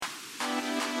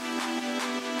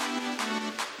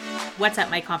What's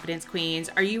up, my confidence queens?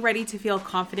 Are you ready to feel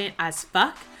confident as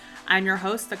fuck? I'm your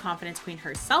host, the confidence queen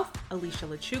herself, Alicia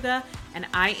Lechuga, and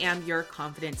I am your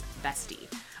confidence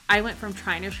bestie. I went from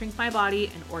trying to shrink my body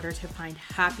in order to find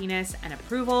happiness and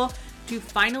approval to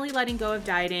finally letting go of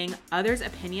dieting, others'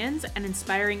 opinions, and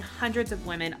inspiring hundreds of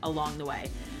women along the way.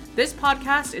 This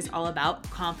podcast is all about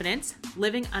confidence,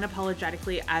 living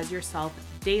unapologetically as yourself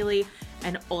daily,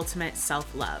 and ultimate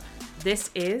self-love. This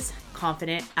is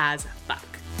Confident as Fuck.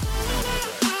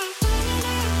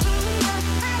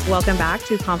 Welcome back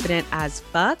to Confident as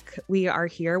Fuck. We are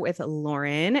here with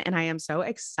Lauren, and I am so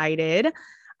excited.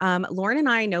 Lauren and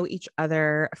I know each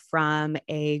other from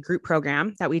a group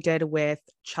program that we did with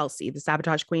Chelsea, the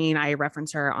Sabotage Queen. I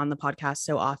reference her on the podcast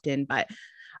so often, but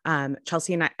Lauren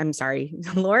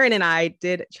and I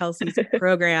did Chelsea's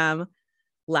program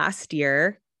last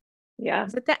year. Yeah.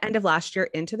 Was it the end of last year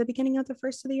into the beginning of the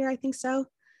first of the year? I think so.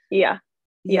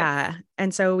 Yeah.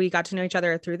 And so we got to know each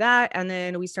other through that. And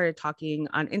then we started talking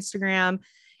on Instagram,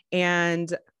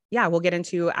 and we'll get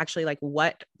into actually like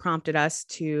what prompted us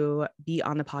to be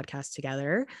on the podcast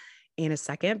together in a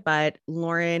second. But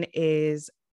Lauren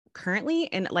is currently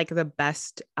in like the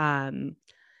best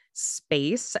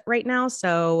space right now.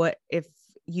 So if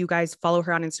you guys follow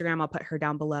her on Instagram, I'll put her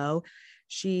down below.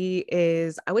 She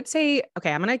is, I would say,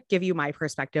 okay, I'm going to give you my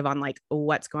perspective on like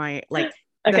what's going, like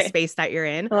the space that you're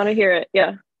in. I want to hear it.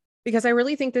 Yeah. Because I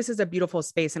really think this is a beautiful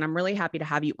space, and I'm really happy to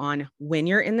have you on when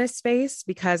you're in this space,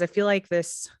 because I feel like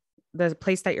the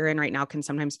place that you're in right now can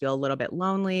sometimes feel a little bit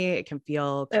lonely. It can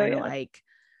feel kind of like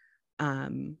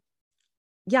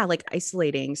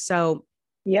isolating. So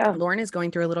Lauren is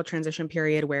going through a little transition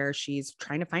period where she's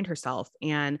trying to find herself.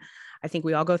 And I think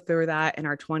we all go through that in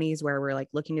our 20s, where we're like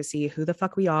looking to see who the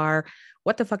fuck we are.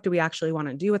 What the fuck do we actually want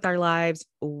to do with our lives?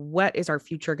 What is our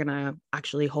future going to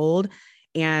actually hold?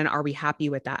 And are we happy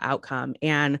with that outcome?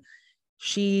 And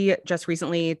she just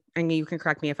recently, I mean, you can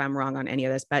correct me if I'm wrong on any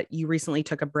of this, but you recently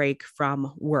took a break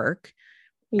from work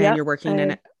and you're working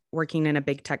in a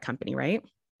big tech company, right?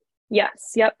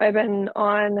 Yes. Yep. I've been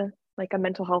on like a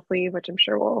mental health leave, which I'm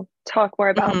sure we'll talk more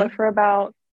about, but for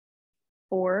about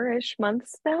 4-ish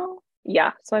months now.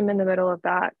 Yeah. So I'm in the middle of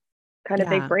that kind of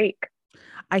big break.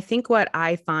 I think what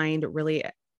I find really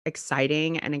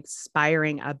exciting and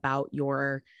inspiring about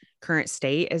your current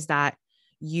state is that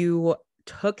you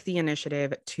took the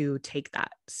initiative to take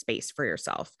that space for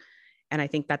yourself. And I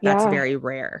think that that's very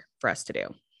rare for us to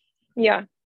do. Yeah.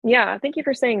 Yeah. Thank you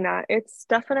for saying that.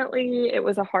 It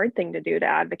was a hard thing to do, to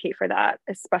advocate for that,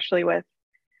 especially with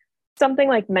something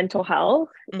like mental health,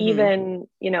 even,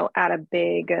 at a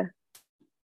big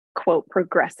quote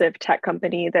progressive tech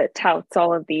company that touts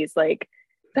all of these like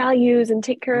values and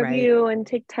take care of you and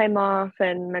take time off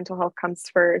and mental health comes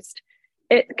first.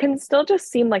 It can still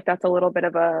just seem like that's a little bit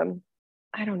of a,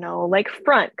 I don't know, like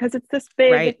front, because it's this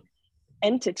big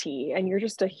entity and you're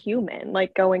just a human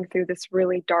like going through this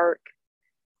really dark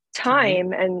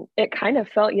time. And it kind of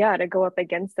felt, to go up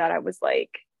against that. I was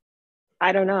like,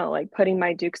 I don't know, like putting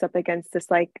my dukes up against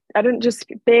this, like, I don't just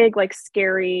big, like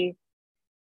scary,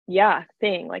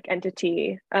 thing, like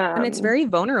entity. And it's very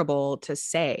vulnerable to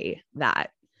say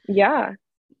that. Yeah.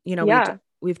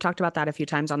 We've talked about that a few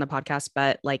times on the podcast,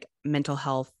 but like mental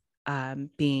health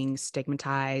being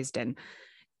stigmatized, and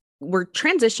we're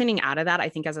transitioning out of that, I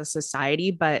think, as a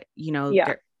society, but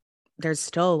there's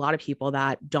still a lot of people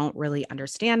that don't really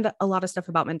understand a lot of stuff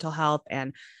about mental health,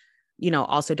 and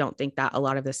also don't think that a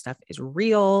lot of this stuff is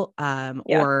real,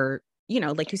 or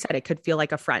like you said, it could feel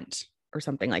like a front or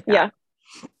something like that.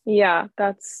 Yeah,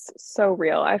 that's so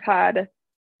real. I've had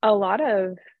a lot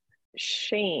of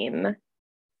shame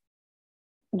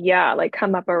like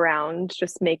come up around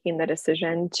just making the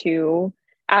decision to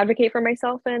advocate for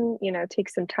myself and take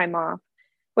some time off,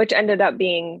 which ended up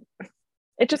being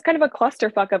it's just kind of a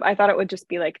clusterfuck of, I thought it would just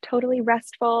be like totally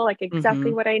restful, like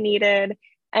exactly what I needed,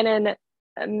 and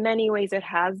in many ways it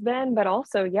has been, but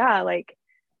also like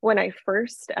when I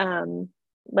first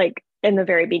like in the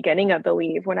very beginning of the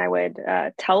leave, when I would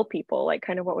tell people like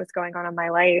kind of what was going on in my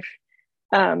life,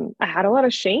 I had a lot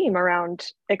of shame around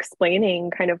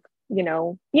explaining kind of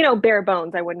bare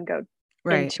bones. I wouldn't go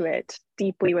into it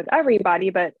deeply with everybody,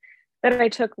 but that I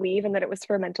took leave and that it was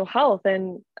for mental health.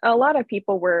 And a lot of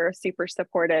people were super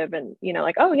supportive and,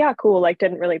 like, oh yeah, cool. Like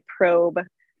didn't really probe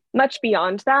much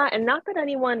beyond that. And not that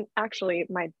anyone actually,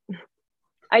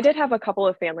 I did have a couple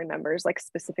of family members like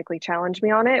specifically challenge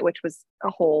me on it, which was a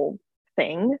whole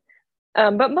thing.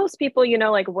 But most people,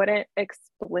 like wouldn't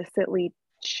explicitly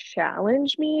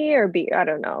challenge me or I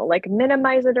don't know, like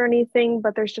minimize it or anything.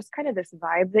 But there's just kind of this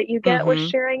vibe that you get with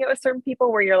sharing it with certain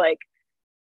people where you're like,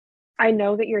 I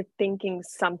know that you're thinking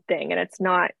something and it's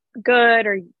not good,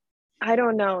 or I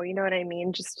don't know, you know what I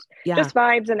mean? Yeah. Just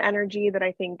vibes and energy that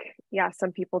I think, yeah,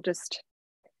 some people just,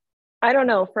 I don't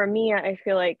know. For me, I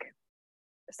feel like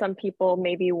some people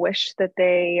maybe wish that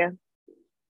they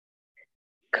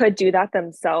could do that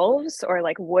themselves, or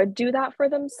like would do that for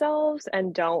themselves,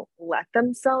 and don't let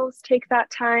themselves take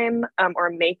that time, or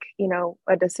make,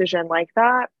 a decision like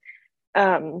that.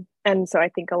 And so I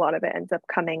think a lot of it ends up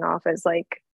coming off as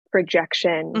like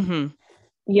projection,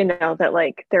 Mm-hmm. that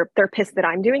like they're pissed that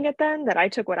I'm doing it, then that I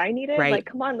took what I needed. Right. Like,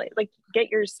 come on, like get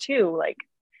yours too. Like,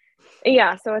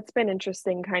 yeah, so it's been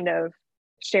interesting kind of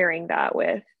sharing that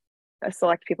with a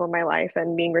select people in my life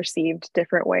and being received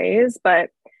different ways. But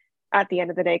at the end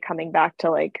of the day, coming back to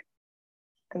like,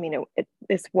 I mean,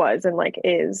 this was and like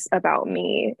is about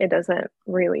me. It doesn't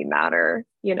really matter,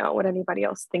 what anybody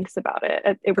else thinks about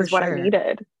it. It For was what I sure.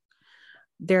 needed.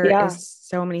 There Yeah. is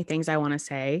so many things I want to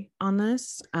say on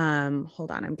this.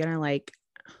 Hold on. I'm gonna like,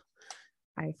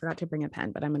 I forgot to bring a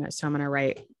pen, but I'm gonna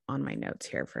write on my notes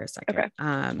here for a second.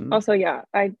 Okay. Also, yeah,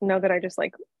 I know that I just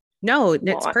like No,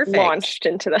 it's perfect. launched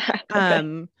into that. Okay.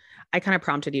 Um, I kind of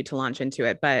prompted you to launch into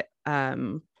it, but uh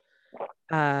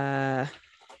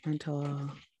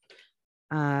mental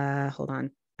hold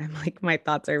on. I'm like, my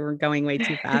thoughts are going way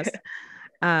too fast.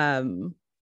 Um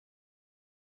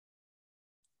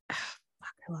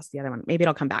I lost the other one. Maybe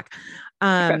it'll come back.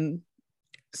 Okay.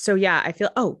 So yeah, I feel,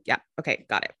 oh yeah, okay,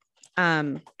 got it.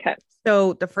 Okay.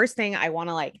 So the first thing I want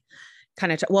to like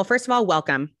kind of, well, first of all,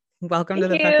 welcome to Thank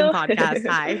the fucking you.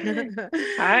 podcast.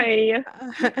 Hi.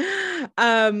 Hi.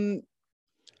 um,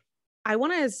 I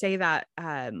want to say that,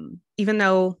 even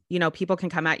though, people can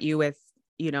come at you with,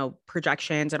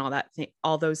 projections and all that,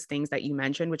 all those things that you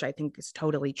mentioned, which I think is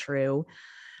totally true.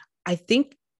 I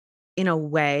think in a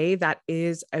way that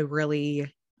is a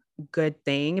really good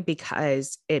thing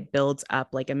because it builds up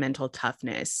like a mental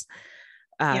toughness.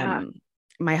 Yeah. Um,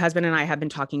 my husband and I have been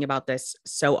talking about this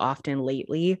so often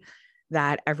lately,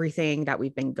 that everything that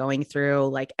we've been going through,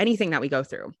 like anything that we go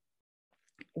through,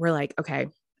 we're like, okay,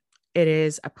 it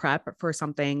is a prep for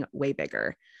something way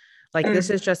bigger. Like this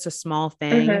is just a small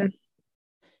thing Mm-hmm.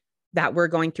 that we're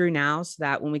going through now, so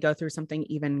that when we go through something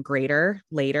even greater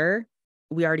later,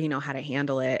 we already know how to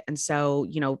handle it. And so,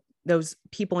 those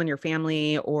people in your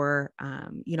family, or,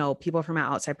 people from an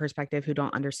outside perspective who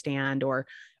don't understand or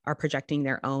are projecting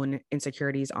their own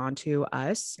insecurities onto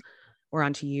us or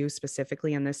onto you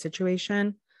specifically in this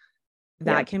situation,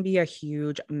 Yeah. that can be a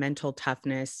huge mental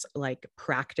toughness, like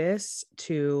practice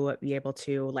to be able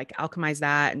to like alchemize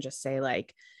that and just say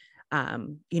like,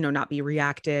 not be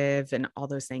reactive and all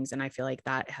those things. And I feel like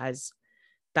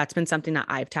that's been something that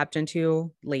I've tapped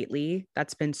into lately.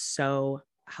 That's been so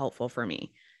helpful for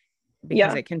me,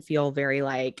 because Yeah. it can feel very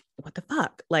like, what the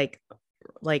fuck? Like,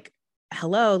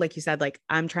 hello, like you said, like,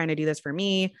 I'm trying to do this for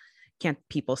me. Can't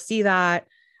people see that?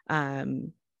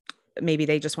 Um, Maybe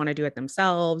they just want to do it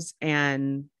themselves.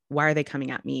 And why are they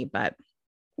coming at me? But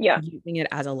Yeah. using it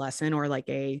as a lesson or like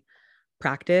a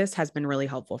practice has been really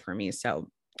helpful for me. So,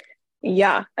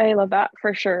 Yeah, I love that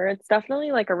for sure. It's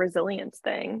definitely like a resilience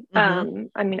thing. mm-hmm,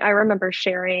 I mean, I remember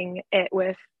sharing it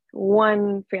with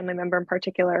one family member in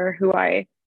particular who I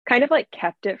kind of like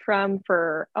kept it from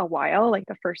for a while, like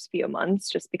the first few months,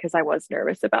 just because I was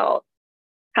nervous about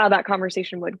how that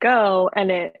conversation would go. And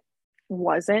it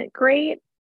wasn't great.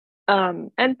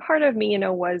 And part of me,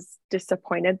 was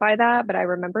disappointed by that. But I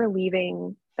remember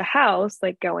leaving the house,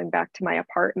 like going back to my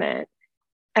apartment,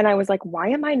 and I was like, why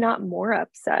am I not more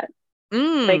upset?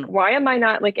 Like, mm, why am I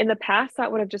not, like, in the past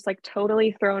that would have just like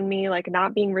totally thrown me, like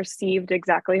not being received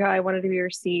exactly how I wanted to be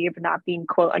received, not being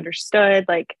quote understood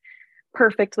like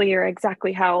perfectly or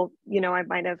exactly how, I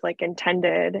might have like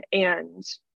intended. And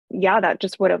yeah, that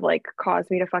just would have like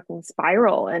caused me to fucking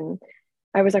spiral. And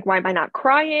I was like, why am I not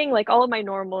crying? Like all of my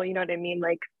normal, you know what I mean?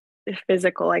 Like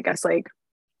physical, I guess, like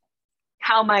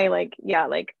how my like, yeah,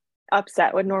 like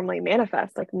upset would normally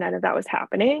manifest. Like none of that was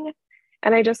happening.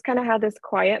 And I just kind of had this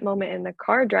quiet moment in the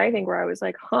car driving where I was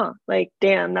like, huh, like,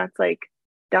 damn, that's like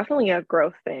definitely a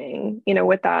growth thing,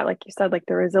 with that, like you said, like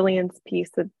the resilience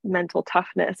piece, the mental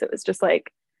toughness. It was just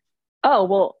like, oh,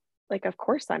 well, like, of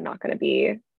course, I'm not going to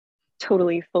be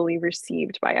totally fully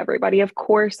received by everybody. Of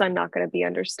course, I'm not going to be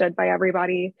understood by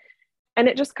everybody. And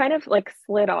it just kind of like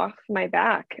slid off my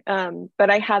back.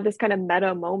 But I had this kind of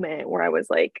meta moment where I was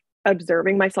like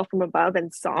observing myself from above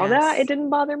and saw that it yes. didn't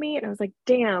bother me. And I was like,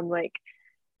 damn, like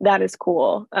that is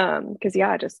cool. Because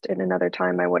yeah, just in another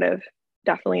time I would have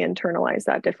definitely internalized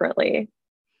that differently.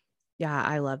 Yeah,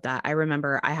 I love that. I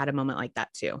remember I had a moment like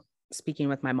that too, speaking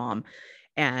with my mom.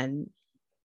 And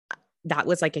that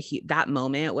was like that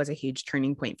moment was a huge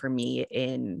turning point for me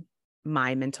in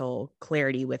my mental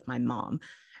clarity with my mom.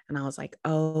 And I was like,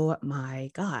 oh my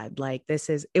God, like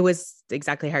it was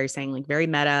exactly how you're saying, like very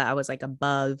meta. I was like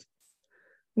above,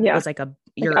 it Yeah. was like Like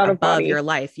you're out of above body. your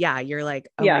life. Yeah. You're like,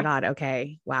 oh my Yeah. God.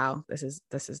 Okay. Wow. This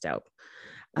is dope.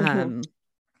 Hmm.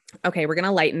 Okay. We're going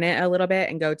to lighten it a little bit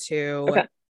and go to, Okay.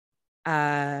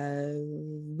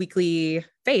 weekly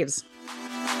faves.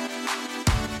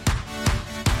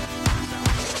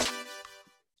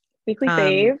 Weekly Um,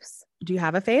 faves. do you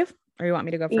have a fave or you want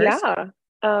me to go first? Yeah.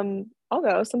 I'll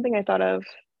go. Something I thought of,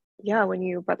 yeah, when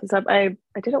you brought this up, I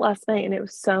did it last night and it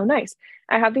was so nice.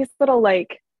 I have these little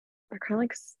like they're kind of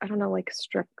like I don't know, like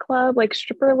strip club, like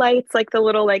stripper lights, like the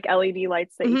little like LED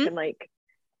lights that you Mm-hmm. can like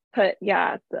put,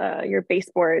 yeah, your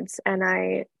baseboards, and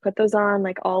I put those on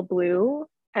like all blue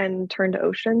and turned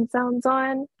ocean sounds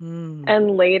on Mm.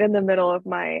 and laid in the middle of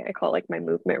I call it like my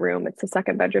movement room. It's the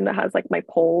second bedroom that has like my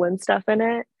pole and stuff in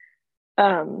it.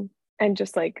 Um, and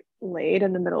just like laid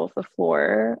in the middle of the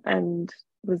floor and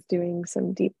was doing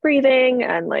some deep breathing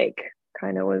and like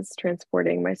kind of was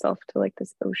transporting myself to like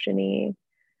this ocean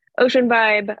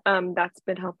vibe. That's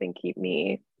been helping keep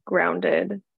me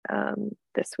grounded.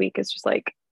 This week is just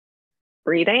like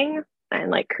breathing and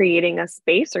like creating a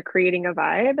space or creating a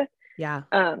vibe, Yeah.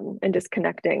 and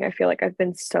disconnecting. I feel like I've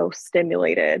been so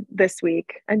stimulated this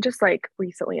week and just like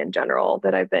recently in general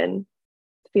that I've been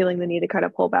feeling the need to kind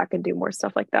of pull back and do more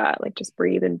stuff like that, like just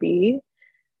breathe and be.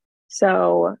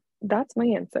 So that's my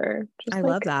answer. I Just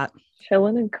love like that.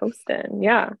 chilling and coasting.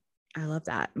 Yeah. I love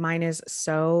that. Mine is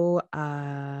so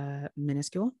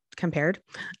minuscule compared.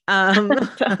 Um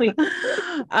Tell me.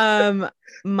 um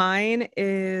mine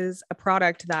is a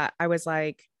product that I was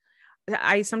like,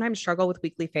 I sometimes struggle with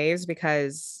weekly faves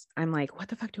because I'm like, what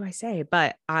the fuck do I say?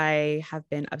 But I have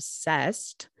been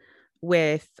obsessed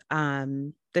with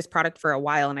this product for a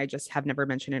while and I just have never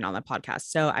mentioned it on the podcast.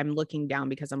 So I'm looking down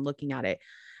because I'm looking at it.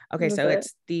 Okay, What is so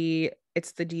it?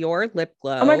 it's the Dior Lip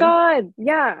Oh my Glow. God.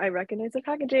 Yeah, I recognize the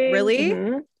packaging. Really?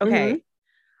 Mm-hmm. Okay.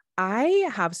 I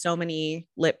have so many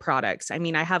lip products. I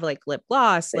mean, I have like lip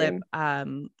gloss, lip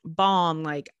Same. balm,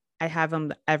 like I have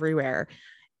them everywhere.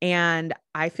 And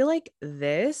I feel like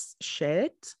this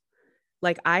shit,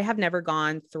 like I have never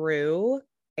gone through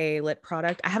a lip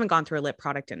product. I haven't gone through a lip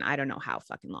product in I don't know how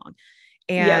fucking long.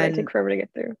 Yeah, they And take forever to get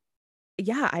through.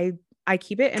 yeah, I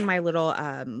keep it in my little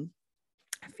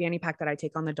fanny pack that I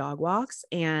take on the dog walks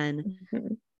and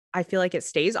Mhm. I feel like it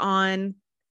stays on.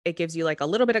 It gives you like a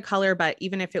little bit of color, but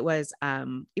even if it was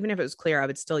clear, I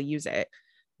would still use it.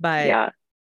 But Yeah.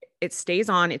 it stays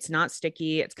on. It's not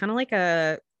sticky. It's kind of like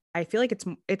I feel like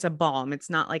it's a balm. It's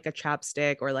not like a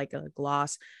chapstick or like a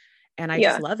gloss. And I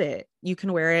just Yeah. love it. You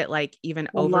can wear it like even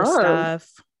over Love.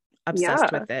 stuff. Obsessed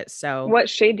Yeah. with it. So What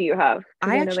shade do you have?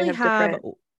 Because I I know they actually have have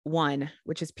different. one,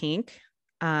 which is pink.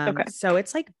 Okay. So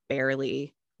it's like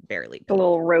barely A pink.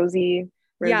 little rosy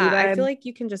Yeah, I feel vibe. like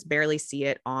you can just barely see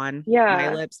it on my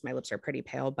Yeah. lips. My lips are pretty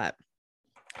pale, but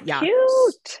yeah,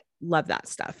 Cute. love that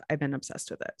stuff. I've been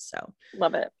obsessed with it. So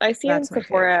Love it. I see it in that's my fave.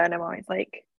 Sephora and I'm always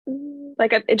like,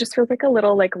 like it just feels like a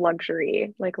little like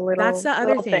luxury, like a That's the other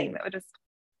little thing thing. that would just,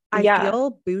 I yeah. feel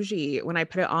bougie when I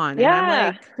put it on. And I'm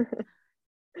Yeah. like,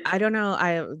 I don't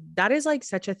know. That is like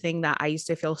such a thing that I used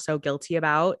to feel so guilty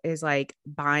about is like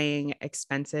buying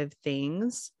expensive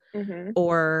things Hmm.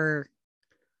 or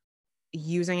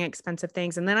using expensive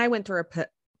things. And then I went through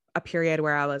a period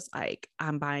where I was like,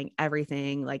 I'm buying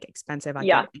everything like expensive. I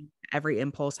Yeah. give every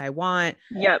impulse I want.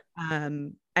 Yep.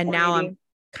 And now I'm 180.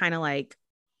 kind of like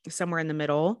somewhere in the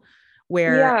middle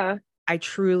where Yeah. I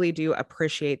truly do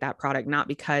appreciate that product, not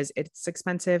because it's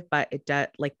expensive, but it does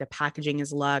like the packaging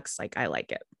is luxe. Like I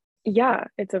like it. Yeah.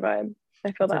 It's a vibe.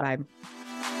 I feel It's a that. vibe.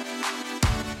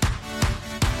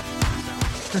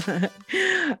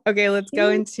 Okay, let's go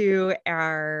Cute. into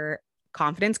our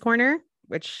confidence corner,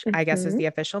 which I guess is Hmm. the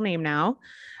official name now.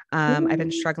 I've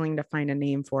been struggling to find a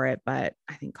name for it, but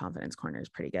I think confidence corner is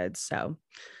pretty good. So,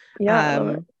 Yeah. I love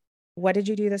it. um, what did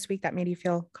you do this week that made you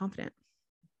feel confident?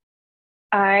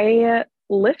 I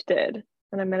lifted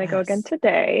and I'm going to go again Yes.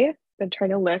 today. Been trying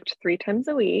to lift 3 times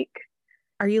a week.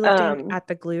 Are you lifting Um, at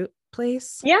the glute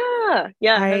place? yeah.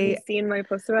 Yeah. Have you I seen my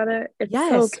post about it? It's so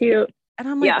yes. cute. And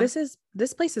I'm like, Yeah.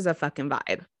 this place is a fucking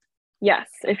vibe. Yes.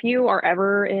 If you are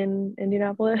ever in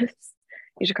Indianapolis,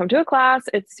 you should come to a class.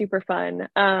 It's super fun.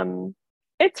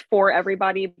 It's for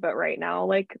everybody, but right now,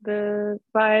 like the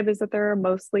vibe is that there are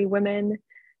mostly women.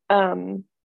 Um,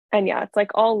 and yeah, it's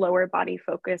like all lower body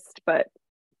focused, but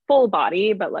full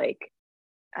body, but like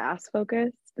ass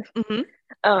focused. Mhm.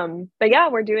 But yeah,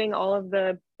 we're doing all of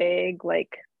the big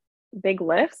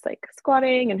lifts, like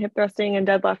squatting and hip thrusting and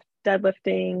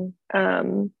deadlifting.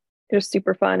 Just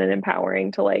super fun and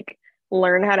empowering to like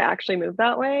learn how to actually move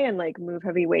that way and like move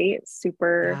heavy weight.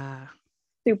 Super, Yeah.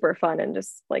 super fun and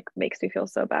just like makes me feel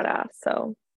so badass.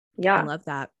 So I yeah, love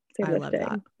that. say I love that.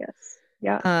 lifting. Yes.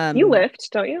 Yeah. You Um, lift,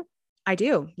 don't you? I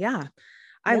do. Yeah.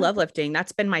 I Yeah. love lifting.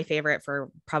 That's been my favorite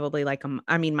for probably like,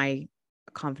 I mean, my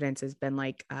confidence has been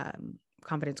like,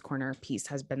 confidence corner piece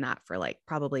has been that for like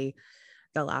probably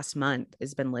the last month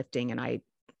has been lifting. And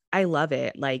I love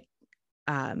it. Like,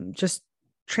 just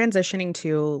transitioning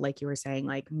to, like you were saying,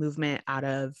 like movement out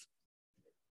of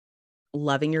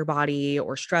loving your body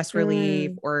or stress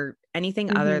relief Mm, or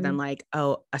anything other than mm-hmm. like,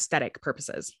 oh, aesthetic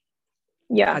purposes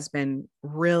Yeah. has been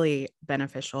really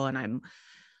beneficial. And I'm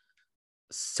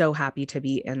so happy to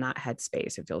be in that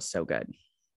headspace. It feels so good.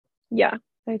 Yeah.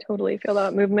 I totally feel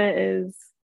that movement is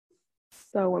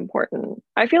so important.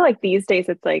 I feel like these days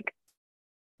it's like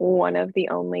one of the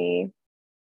only,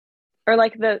 or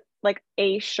like the like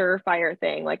a surefire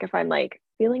thing. Like if I'm like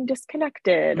feeling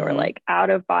disconnected or Mm-hmm. like out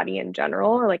of body in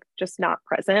general or like just not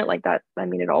present, like that, I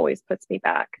mean, it always puts me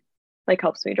back, like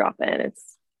helps me drop in.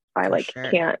 It's, I For like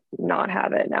sure. can't not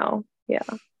have it now. Yeah.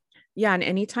 Yeah. And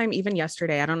anytime, even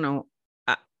yesterday, I don't know,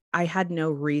 I had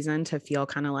no reason to feel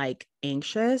kind of like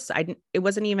anxious. It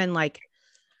wasn't even like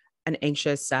an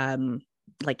anxious,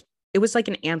 like it was like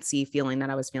an antsy feeling that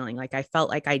I was feeling. Like I felt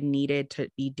like I needed to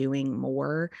be doing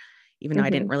more, even though I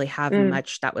didn't Mm-hmm. really have Mm,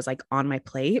 much that was like on my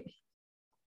plate.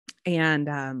 And,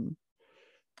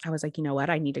 I was like, you know what?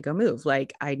 I need to go move.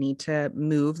 Like I need to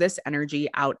move this energy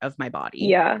out of my body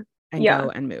yeah. and Yeah. go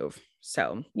and move.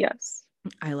 So Yes.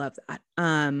 I love that.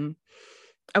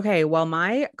 Okay. Well,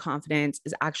 my confidence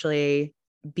is actually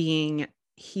being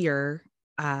here.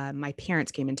 My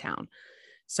parents came in town.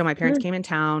 So my parents Mm, came in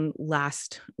town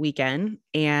last weekend,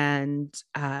 and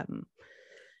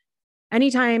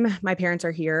anytime my parents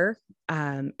are here,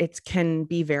 it can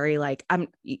be very like I'm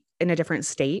in a different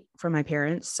state from my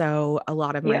parents. So a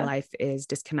lot of my yeah. life is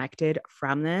disconnected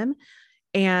from them.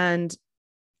 And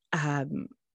um,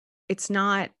 it's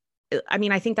not, I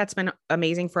mean, I think that's been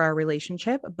amazing for our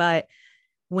relationship. But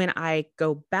when I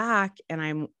go back and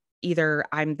I'm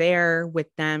there with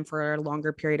them for a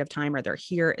longer period of time, or they're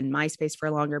here in my space for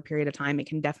a longer period of time, it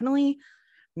can definitely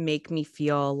make me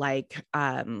feel like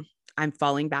I'm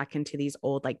falling back into these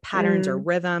old like patterns or Mm,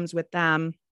 rhythms with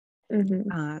them.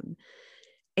 mm-hmm. Um,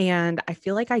 and I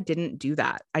feel like I didn't do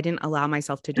that. I didn't allow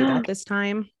myself to do that this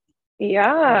time. Really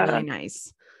Yeah.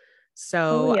 nice. Oh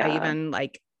So I yeah. even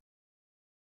like,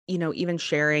 even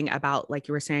sharing about, like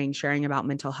you were saying, sharing about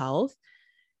mental health,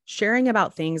 sharing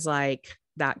about things like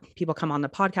that people come on the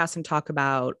podcast and talk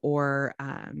about, or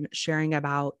sharing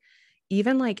about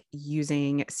even like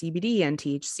using CBD and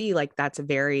THC, like that's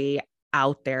very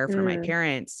out there for my Mm,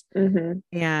 parents. mm-hmm.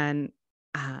 And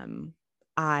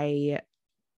I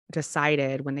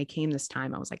decided when they came this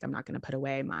time, I was like, I'm not going to put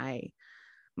away my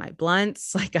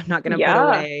blunts. Like I'm not going to put Yeah.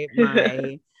 away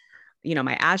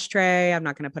my ashtray. I'm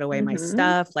not going to put away my Mm-hmm.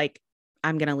 stuff. Like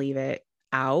I'm going to leave it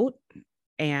out.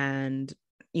 And,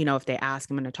 if they ask,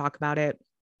 I'm going to talk about it.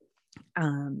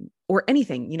 Or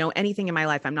anything, anything in my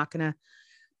life. I'm not going to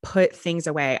put things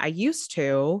away. I used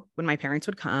to, when my parents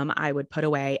would come, I would put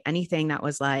away anything that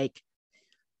was like,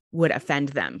 would offend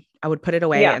them. I would put it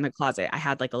away Yeah. in the closet. I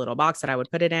had like a little box that I would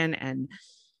put it in. And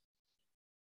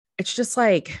it's just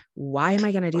like, why am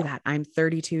I going to do that? I'm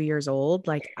 32 years old.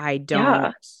 Like, I don't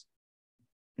Yeah.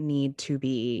 need to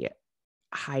be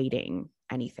hiding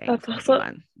anything That's from also,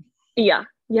 anyone. yeah.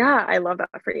 Yeah, I love that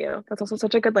for you. That's also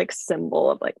such a good like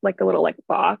symbol of like a little like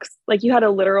box. Like you had a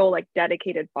literal like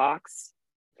dedicated box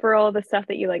for all the stuff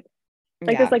that you like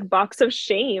this Yeah. like box of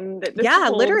shame that just Yeah,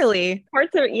 holds literally.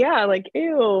 parts of, yeah, like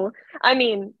ew. I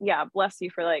mean, yeah, bless you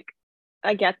for like,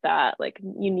 I get that. Like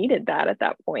you needed that at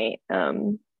that point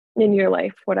in your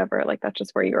life, whatever. Like that's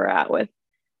just where you were at with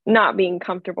not being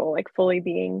comfortable, like fully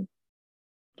being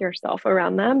yourself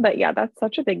around them. But yeah, that's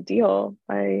such a big deal.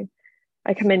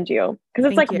 I commend you because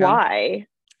it's Thank like you. why,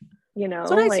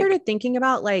 That's what I like started thinking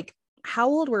about. Like, how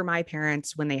old were my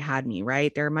parents when they had me,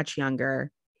 right? They're much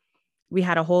younger. We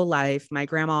had a whole life. My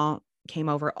grandma came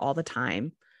over all the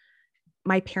time.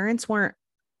 My parents weren't,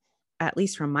 at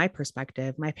least from my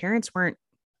perspective, my parents weren't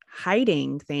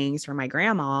hiding things from my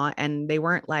grandma, and they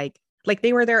weren't like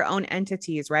they were their own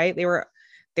entities, right? They were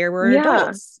yeah,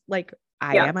 adults. Like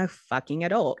I yeah, am a fucking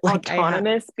adult. Like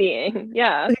autonomous being.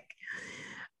 Yeah, like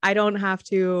I don't have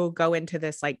to go into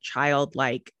this like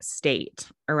childlike state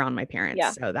around my parents.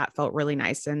 yeah, So that felt really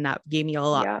nice. And that gave me a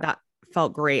lot, yeah, that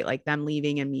felt great. Like them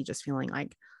leaving and me just feeling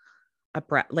like a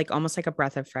breath, like almost like a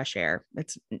breath of fresh air.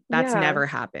 That's yeah, never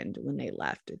happened when they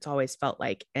left. It's always felt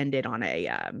like ended on a,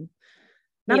 not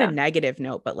a yeah, negative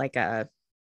note, but like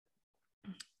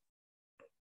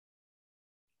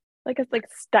Like it's like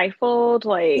stifled,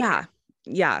 like Yeah.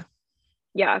 Yeah.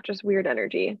 yeah, just weird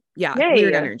energy. Yeah.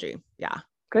 Weird Yay. energy. Yeah.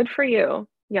 Good for you.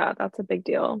 Yeah, that's a big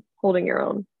deal. Holding your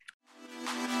own.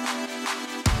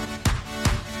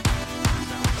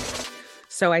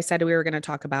 So I said we were going to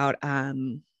talk about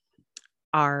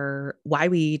our why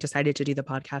we decided to do the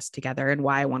podcast together and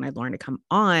why I wanted Lauren to come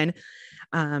on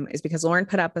is because Lauren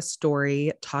put up a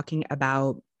story talking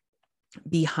about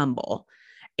be humble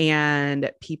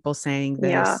and people saying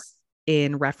Yeah. this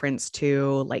in reference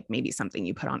to like maybe something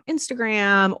you put on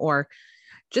Instagram or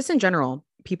just in general,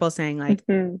 people saying like,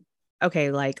 Hmm. okay,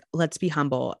 like let's be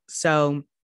humble. So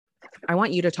I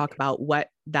want you to talk about what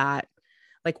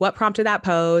prompted that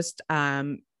post,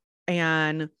 and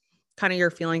kind of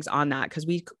your feelings on that. Cause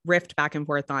we riffed back and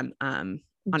forth on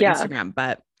Yeah. Instagram,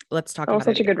 but let's talk Oh, about it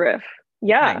such a again. good riff. I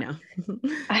Yeah. know.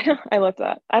 I love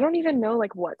that. I don't even know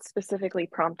like what specifically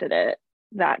prompted it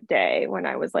that day when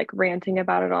I was like ranting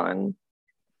about it on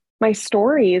my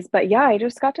stories. But yeah, I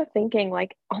just got to thinking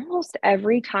like almost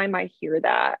every time I hear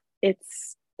that,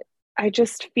 I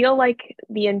just feel like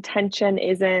the intention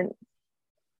isn't,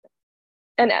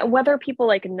 and whether people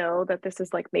like know that this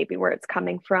is like maybe where it's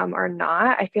coming from or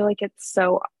not, I feel like it's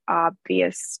so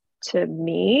obvious to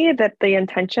me that the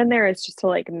intention there is just to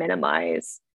like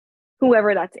minimize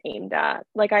whoever that's aimed at.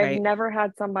 Like I've Right. never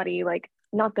had somebody like,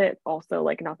 not that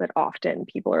often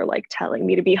people are like telling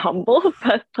me to be humble,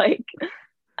 but like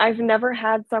I've never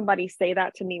had somebody say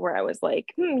that to me where I was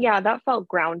like, yeah, that felt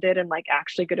grounded and like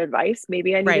actually good advice.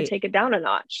 Maybe I need to Right. take it down a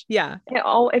notch. Yeah.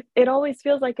 It always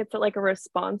feels like it's like a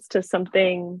response to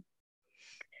something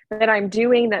that I'm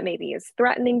doing that maybe is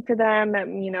threatening to them,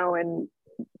 and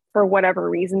for whatever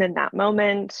reason in that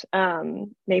moment,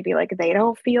 maybe like they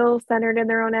don't feel centered in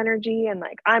their own energy and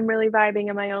like I'm really vibing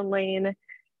in my own lane.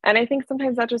 And I think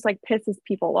sometimes that just like pisses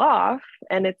people off.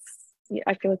 And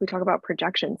I feel like we talk about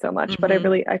projection so much, but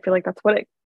Mm-hmm. I feel like that's what it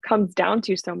comes down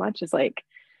to so much is like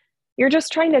you're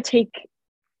just trying to take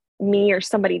me or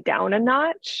somebody down a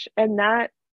notch, and that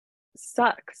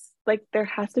sucks. Like there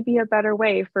has to be a better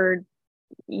way for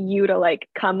you to like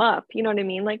come up, you know what I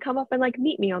mean? Like come up and like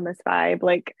meet me on this vibe.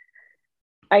 Like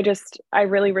I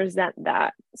really resent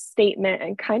that statement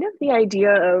and kind of the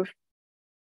idea of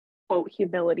quote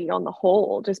humility on the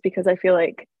whole, just because I feel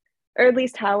like, or at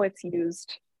least how it's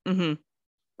used, Mm-hmm.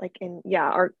 like in, yeah,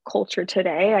 our culture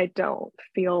today, I don't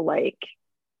feel like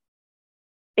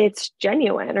it's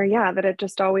genuine, or yeah, that it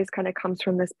just always kind of comes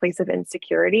from this place of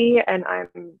insecurity. And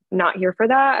I'm not here for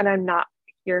that. And I'm not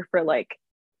here for like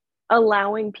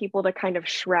allowing people to kind of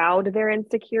shroud their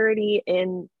insecurity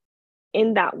in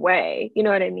that way, you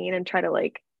know what I mean, and try to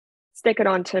like stick it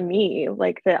onto me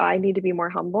like that I need to be more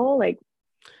humble. Like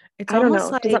It's I don't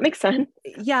almost know, does that like, make sense?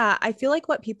 yeah, I feel like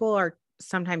what people are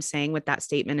sometimes saying with that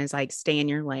statement is like, stay in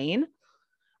your lane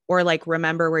or like,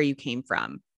 remember where you came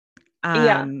from.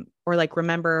 Yeah. Or like,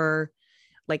 remember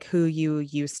like who you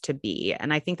used to be.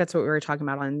 And I think that's what we were talking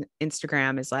about on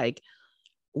Instagram is like,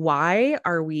 why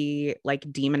are we like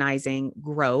demonizing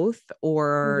growth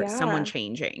or someone Yeah.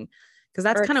 changing? Because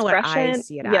that's Or kind of what I expression.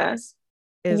 see it Yeah. as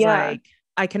is Yeah. like,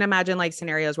 I can imagine like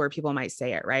scenarios where people might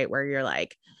say it, right? Where you're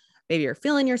like, maybe you're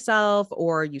feeling yourself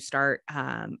or you start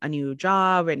a new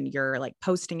job and you're like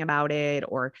posting about it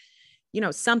or,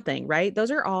 something, right?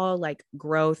 Those are all like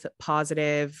growth,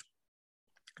 positive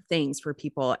things for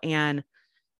people. And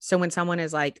so when someone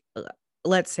is like,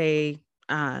 let's say,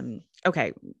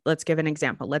 okay, let's give an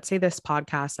example. Let's say this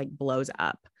podcast like blows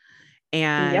up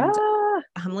and Yeah.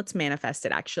 let's manifest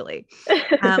it actually.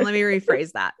 Let me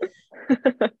rephrase that.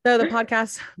 So the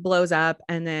podcast blows up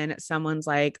and then someone's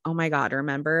like, oh my God,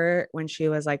 remember when she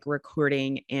was like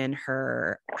recording in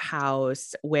her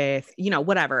house with,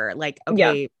 whatever, like, Yeah.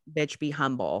 okay, bitch, be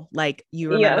humble. Like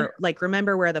you Yeah.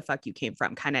 remember where the fuck you came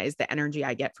from kind of is the energy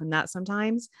I get from that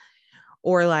sometimes.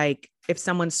 Or like if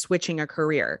someone's switching a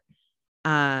career,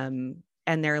 and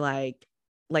they're like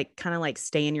kind of like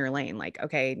stay in your lane, like,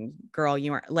 okay, girl,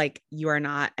 you are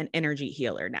not an energy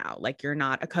healer now, like you're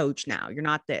not a coach now, you're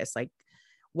not this, like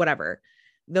whatever.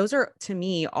 Those are to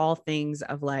me all things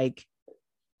of like,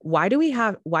 why are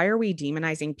we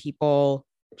demonizing people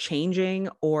changing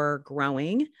or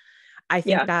growing? I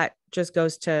think Yeah. that just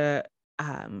goes to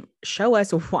show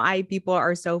us why people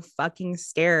are so fucking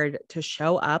scared to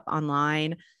show up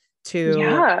online, to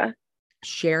Yeah.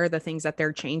 share the things that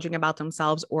they're changing about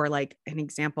themselves, or like an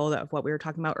example of what we were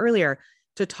talking about earlier,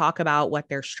 to talk about what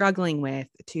they're struggling with,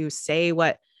 to say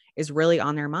what is really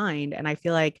on their mind. And I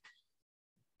feel like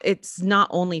it's not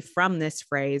only from this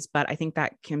phrase, but I think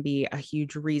that can be a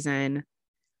huge reason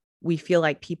we feel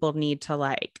like people need to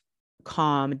like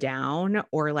calm down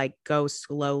or like go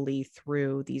slowly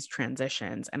through these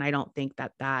transitions. And I don't think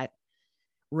that that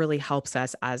really helps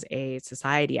us as a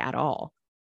society at all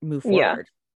move Yeah. forward.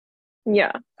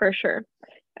 Yeah, for sure.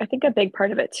 I think a big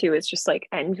part of it too is just like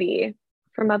envy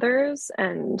from others.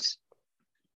 And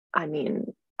I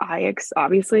mean,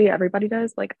 obviously everybody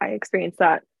does. Like I experienced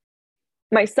that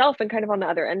myself and kind of on the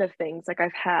other end of things. Like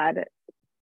I've had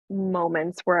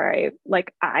moments where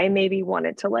I maybe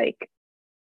wanted to like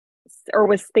or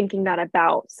was thinking that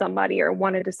about somebody or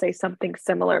wanted to say something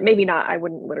similar. Maybe not, I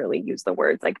wouldn't literally use the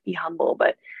words like be humble,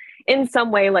 but in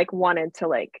some way like wanted to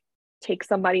like take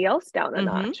somebody else down a Mm-hmm.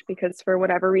 notch because for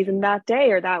whatever reason that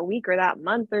day or that week or that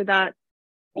month or that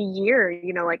year,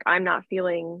 like I'm not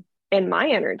feeling in my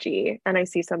energy and I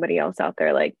see somebody else out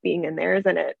there like being in theirs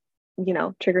and it,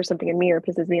 triggers something in me or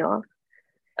pisses me off.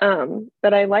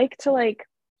 But I like to like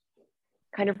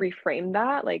kind of reframe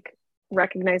that, like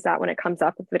recognize that when it comes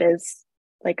up, if it is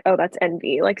like, oh, that's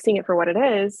envy, like seeing it for what it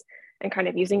is and kind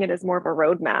of using it as more of a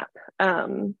roadmap.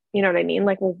 You know what I mean?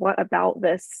 Like, well, what about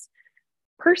this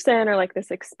person or like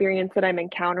this experience that I'm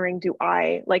encountering do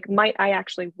I like, might I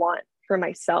actually want for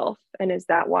myself? And is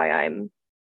that why I'm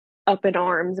up in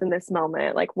arms in this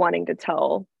moment, like wanting to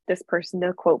tell this person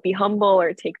to quote, be humble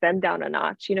or take them down a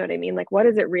notch? You know what I mean? Like, what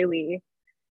is it really?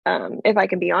 If I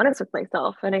can be honest with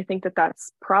myself. And I think that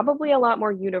that's probably a lot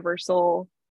more universal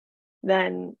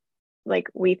than like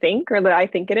we think or that I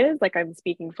think it is. Like I'm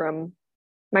speaking from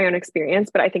my own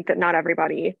experience, but I think that not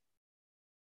everybody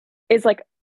is like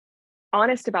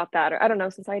honest about that. Or I don't know,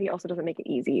 society also doesn't make it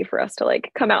easy for us to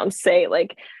like come out and say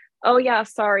like, oh yeah,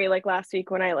 sorry, like last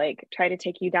week when I like tried to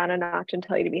take you down a notch and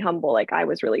tell you to be humble, like I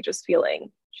was really just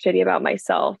feeling shitty about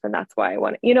myself. And that's why I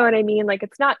want, you know what I mean? Like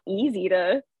it's not easy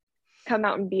to come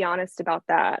out and be honest about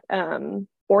that,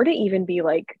 or to even be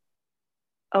like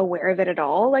aware of it at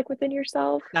all, like within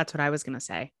yourself. That's what I was going to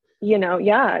say.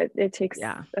 Yeah, it takes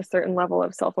Yeah. a certain level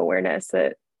of self-awareness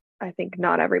that I think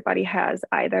not everybody has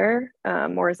either,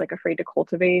 or is like afraid to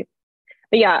cultivate.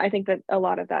 But yeah, I think that a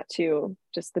lot of that too,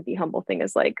 just the be humble thing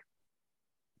is like,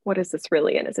 what is this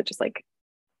really? And is it just like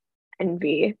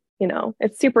envy?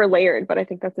 It's super layered, but I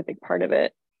think that's a big part of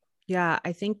it. Yeah.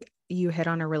 I think you hit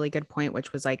on a really good point,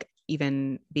 which was like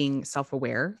even being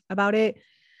self-aware about it.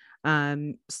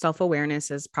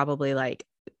 Self-awareness is probably like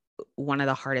one of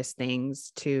the hardest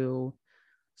things to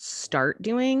start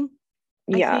doing,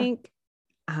 I Yeah. think.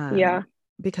 Yeah.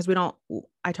 Because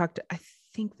I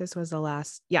think this was the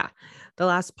last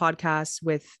podcast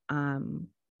with,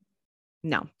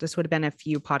 no, this would have been a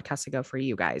few podcasts ago for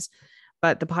you guys,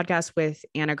 but the podcast with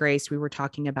Anna Grace, we were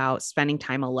talking about spending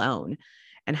time alone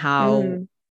and how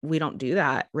we don't do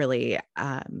that really.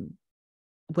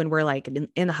 When we're like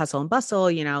in the hustle and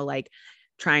bustle, like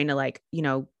trying to like,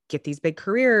 get these big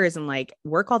careers and like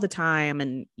work all the time.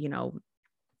 And,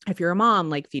 if you're a mom,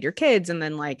 like feed your kids and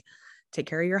then like take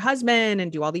care of your husband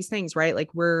and do all these things, right?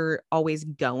 Like we're always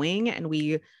going and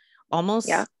we almost,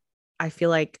 Yeah. I feel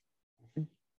like,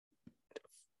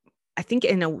 I think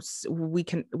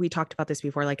we talked about this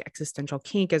before, like existential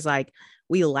kink is like,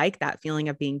 we like that feeling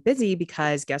of being busy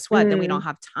because guess what? Then we don't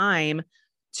have time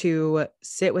to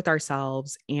sit with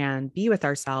ourselves and be with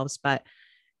ourselves. But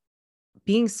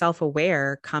being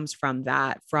self-aware comes from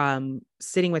that, from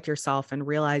sitting with yourself and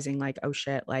realizing like, oh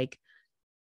shit, like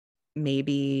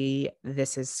maybe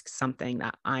this is something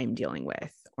that I'm dealing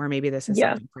with, or maybe this is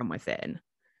Yeah. something from within.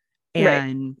 Right.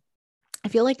 And I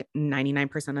feel like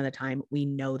 99% of the time we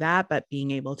know that, but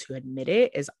being able to admit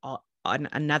it is on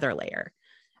another layer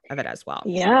of it as well.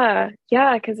 Yeah.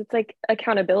 Yeah. Cause it's like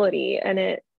accountability and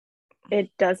it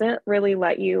doesn't really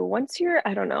let you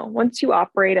I don't know, once you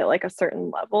operate at like a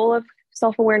certain level of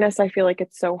self-awareness, I feel like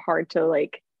it's so hard to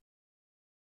like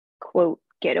quote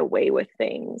get away with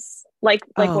things like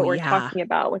Oh what we're yeah. talking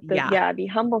about with the Yeah. be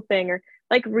humble thing or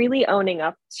like really owning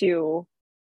up to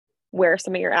where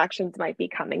some of your actions might be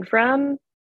coming from.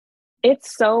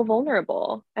 It's so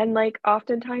vulnerable and like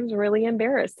oftentimes really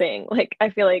embarrassing. Like I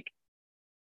feel like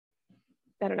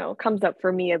I don't know, it comes up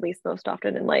for me at least most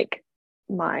often in like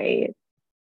my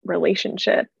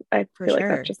relationship. I For feel like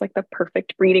that's sure. just like the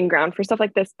perfect breeding ground for stuff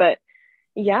like this. But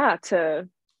yeah, to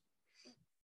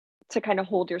kind of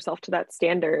hold yourself to that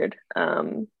standard,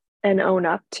 and own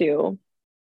up to,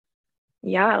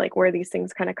 yeah, like where these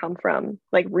things kind of come from,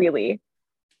 like really.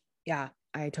 Yeah,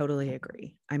 I totally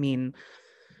agree. I mean,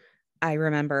 I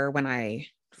remember when I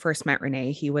first met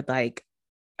Renee, he would like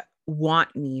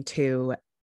want me to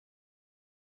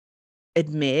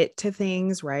admit to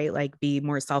things, right? Like be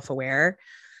more self-aware.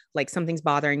 Like something's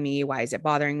bothering me. Why is it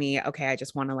bothering me? Okay, I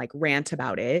just want to like rant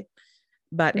about it.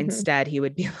 But Mm-hmm. instead, he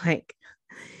would be like,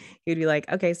 he'd be like,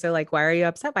 okay, so like, why are you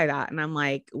upset by that? And I'm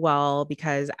like, well,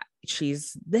 because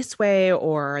she's this way,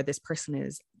 or this person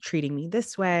is treating me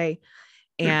this way.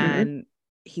 Mm-hmm. And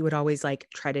he would always like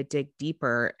try to dig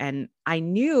deeper. And I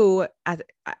knew,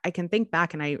 I can think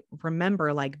back and I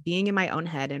remember like being in my own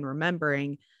head and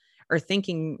remembering or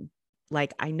thinking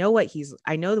like, I know what he's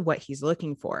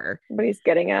looking for. What he's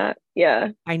getting at. Yeah.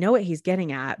 I know what he's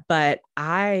getting at, but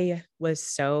I was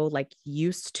so like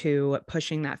used to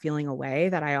pushing that feeling away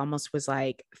that I almost was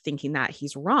like thinking that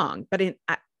he's wrong. But at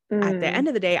the Mm. end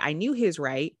of the day, I knew he was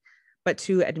right, but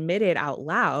to admit it out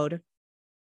loud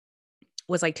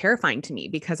was like terrifying to me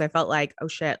because I felt like, oh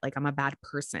shit, like I'm a bad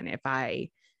person if I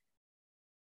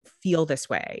feel this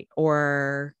way,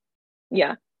 or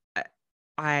Yeah.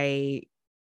 I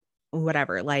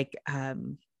whatever, like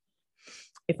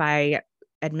if I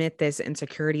admit this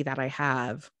insecurity that I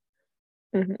have,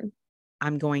 Mm-hmm.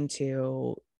 I'm going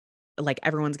to like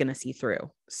everyone's going to see through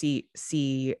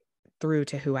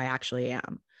to who I actually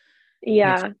am, which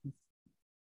Yeah.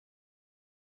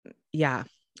 yeah,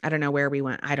 I don't know where we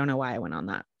went. I don't know why I went on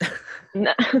that.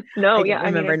 No, I no, yeah. don't I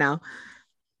mean, remember now.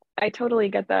 I totally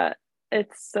get that.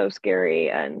 It's so scary.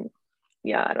 And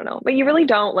yeah, I don't know. But you really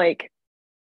don't like,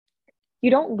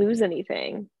 you don't lose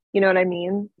anything. You know what I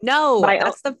mean? No, By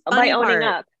that's the by funny owning part.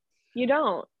 up. You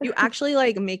don't. You actually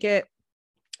like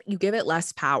you give it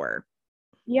less power.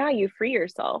 Yeah, you free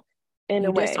yourself in a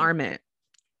You way. disarm it.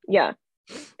 Yeah.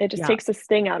 It just Yeah. takes the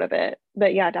sting out of it.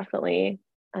 But yeah, definitely.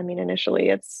 I mean, initially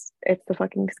it's the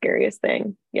fucking scariest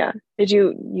thing. Yeah. Did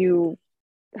you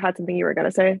had something you were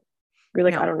gonna say? You're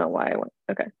like, I No, don't know why I went.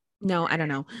 Okay. no, I don't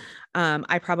know.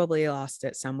 I probably lost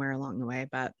it somewhere along the way,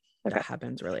 but Okay. that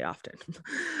happens really often.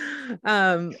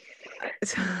 um,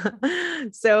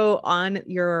 so on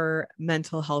your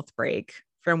mental health break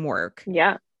from work,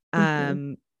 Yeah. Hmm.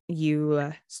 um,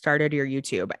 you started your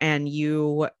YouTube and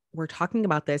you were talking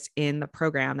about this in the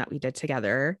program that we did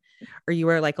together, or you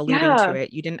were like alluding to Yeah.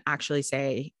 it. You didn't actually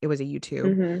say it was a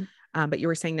YouTube, Hmm. but you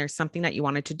were saying there's something that you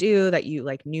wanted to do, that you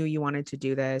like knew you wanted to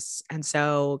do this. And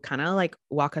so kind of like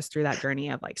walk us through that journey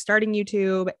of like starting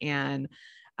YouTube and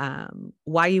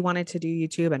why you wanted to do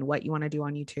YouTube and what you want to do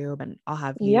on YouTube. And I'll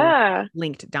have you Yeah.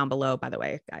 linked down below, by the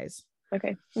way, guys.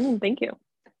 Okay. Thank you.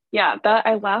 Yeah, that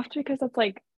I laughed because it's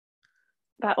like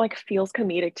that like feels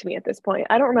comedic to me at this point.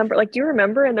 I don't remember. Like, do you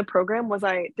remember in the program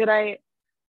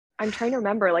I'm trying to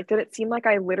remember, like, did it seem like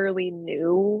I literally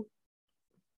knew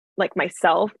like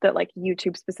myself that like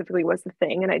YouTube specifically was the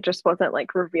thing and I just wasn't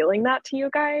like revealing that to you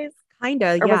guys?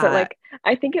 Kinda, Or was it yeah. like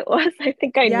I think it was, I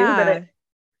think I knew that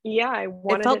Yeah. I It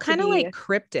wanted felt it to kind of be, like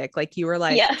cryptic. Like you were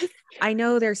like, yes. I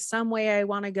know there's some way I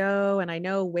want to go and I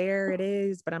know where it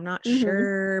is, but I'm not Hmm.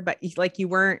 sure. But like you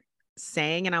weren't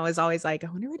saying, and I was always like, I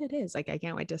wonder what it is. Like, I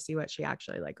can't wait to see what she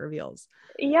actually like reveals.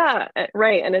 Yeah,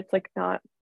 right. And it's like not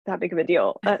that big of a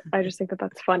deal. I just think that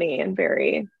that's funny and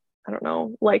very, I don't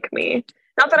know, like me.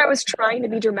 Not that I was trying to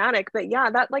be dramatic, but yeah,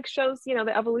 that like shows, the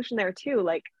evolution there too.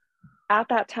 Like at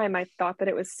that time, I thought that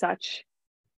it was such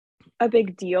a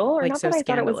big deal, or Like not so that I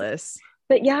thought it was, scandalous.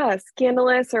 but yeah,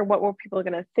 scandalous, or what were people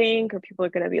going to think, or people are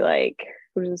going to be like,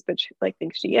 who does this bitch like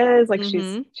think she is? Like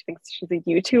Mm-hmm. she thinks she's a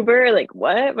YouTuber, like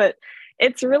what? But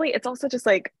it's also just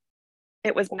like,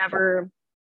 it was never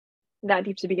that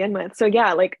deep to begin with. So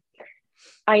yeah, like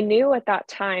I knew at that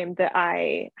time that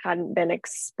I hadn't been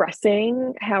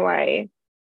expressing how I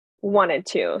wanted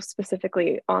to,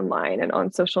 specifically online and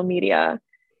on social media.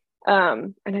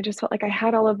 And I just felt like I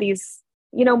had all of these,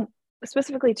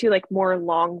 specifically to like more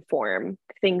long form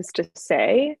things to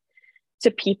say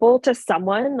to people, to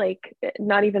someone, like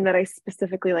not even that I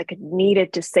specifically like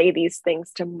needed to say these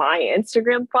things to my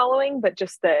Instagram following, but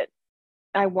just that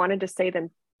I wanted to say them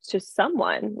to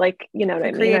someone, like, you know what For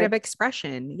I mean? creative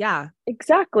expression. Yeah.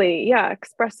 Exactly. Yeah.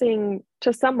 Expressing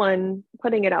to someone,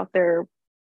 putting it out there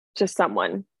to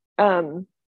someone. Um,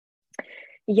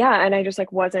 yeah. And I just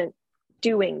like wasn't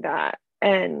doing that.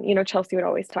 And, Chelsea would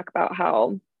always talk about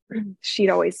how she'd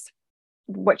always,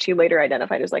 what she later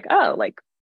identified as like, oh, like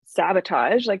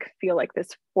sabotage, like feel like this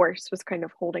force was kind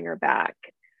of holding her back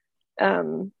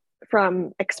um,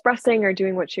 from expressing or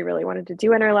doing what she really wanted to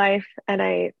do in her life. And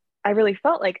I really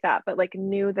felt like that, but like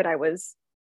knew that I was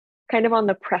kind of on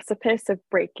the precipice of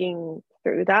breaking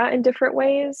through that in different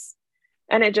ways.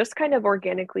 And it just kind of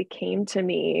organically came to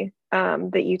me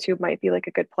that YouTube might be like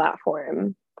a good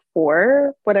platform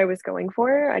for what I was going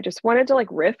for. I just wanted to like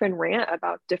riff and rant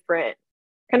about different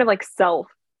kind of like self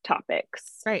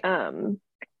topics. Right.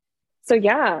 So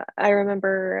yeah, I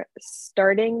remember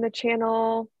starting the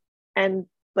channel and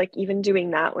like even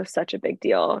doing that was such a big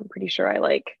deal. I'm pretty sure I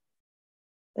like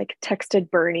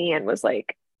texted Bernie and was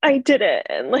like, I did it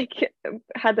and like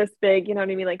had this big, you know what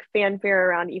I mean, like fanfare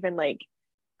around even like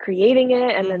creating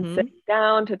it, and then Mm-hmm. sitting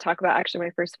down to talk about, actually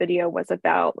my first video was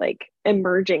about like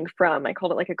emerging from, I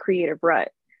called it like a creative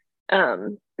rut.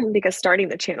 Because starting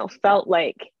the channel felt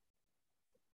like,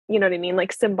 you know what I mean,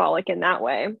 like symbolic in that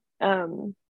way.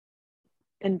 Um,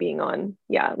 and being on,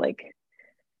 yeah, like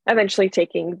eventually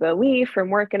taking the leave from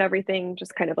work and everything,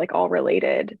 just kind of like all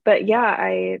related. But yeah,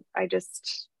 I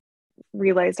just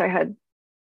realized I had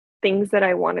things that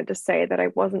I wanted to say that I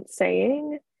wasn't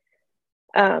saying.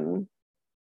 Um,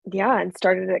 yeah, and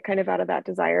started it kind of out of that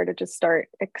desire to just start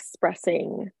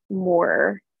expressing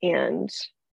more. And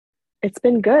it's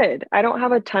been good. I don't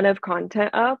have a ton of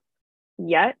content up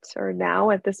yet or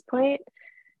now at this point.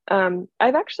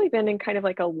 I've actually been in kind of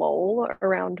like a lull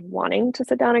around wanting to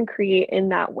sit down and create in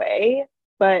that way.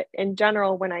 But in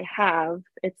general, when I have,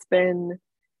 it's been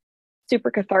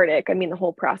super cathartic. I mean, the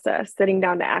whole process, sitting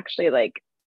down to actually like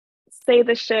say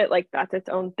the shit, like that's its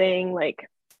own thing. Like,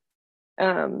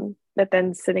 but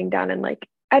then sitting down and like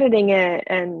editing it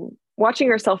and watching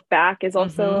yourself back is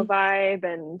also a Mm-hmm. vibe.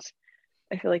 And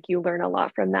I feel like you learn a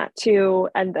lot from that too.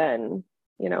 And then,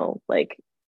 you know, like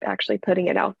actually putting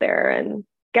it out there and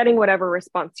getting whatever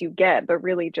response you get, but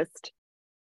really just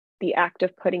the act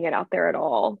of putting it out there at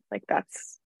all. Like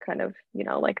that's kind of, you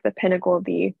know, like the pinnacle of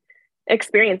the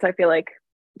experience. I feel like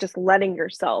just letting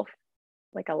yourself,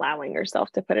 like allowing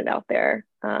yourself to put it out there,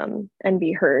 and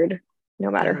be heard no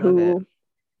I matter love it.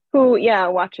 who yeah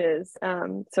watches.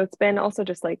 So it's been also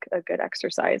just like a good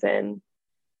exercise in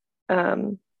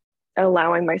um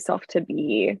allowing myself to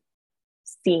be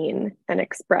seen and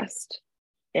expressed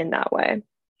in that way.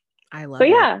 I So love it.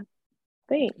 yeah,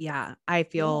 thanks. Yeah. I Yeah.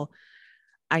 feel,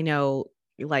 I know,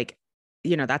 like,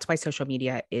 that's why social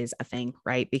media is a thing,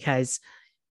 right? Because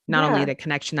not only Yeah. the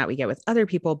connection that we get with other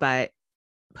people, but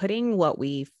putting what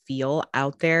we feel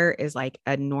out there is like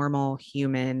a normal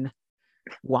human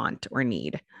want or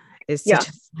need, is to Yeah.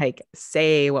 just like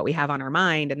say what we have on our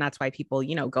mind. And that's why people,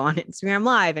 go on Instagram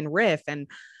live and riff and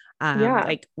Yeah.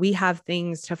 like we have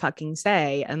things to fucking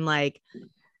say. And like,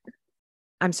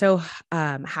 I'm so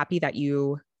happy that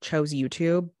you chose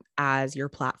YouTube as your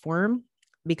platform,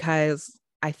 because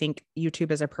I think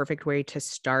YouTube is a perfect way to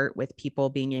start with people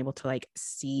being able to like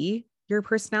see your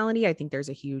personality. I think there's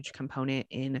a huge component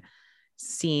in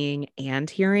seeing and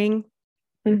hearing,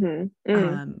 Mm-hmm.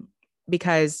 Mm. um,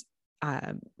 because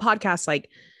podcasts, like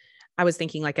I was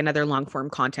thinking like another long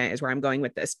form content is where I'm going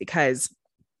with this, because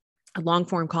long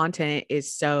form content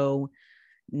is so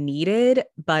needed,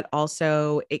 but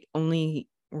also it only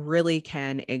really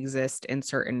can exist in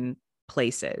certain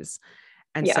places.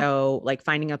 And Yeah. so, like,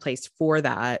 finding a place for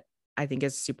that, I think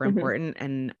is super Mm-hmm. important.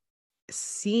 And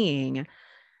seeing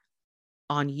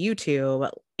on YouTube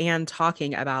and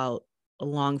talking about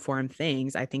long form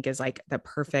things, I think is like the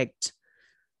perfect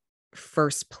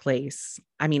first place.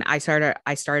 I mean, I started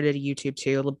a YouTube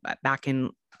too back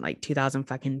in like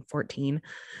 2014.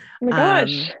 Oh my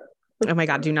gosh. Um, oh my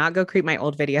God, do not go creep my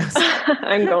old videos.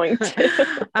 I'm going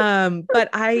to. But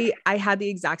I had the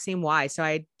exact same why. So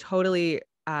I totally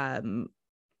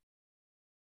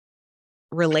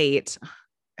relate.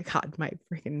 God, my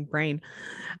freaking brain.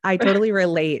 I totally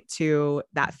relate to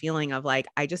that feeling of like,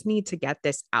 I just need to get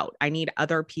this out. I need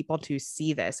other people to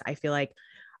see this. I feel like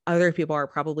other people are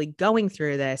probably going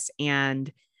through this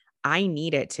and I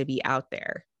need it to be out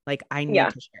there. Like I need Yeah.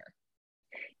 to share.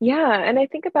 Yeah. And I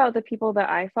think about the people that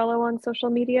I follow on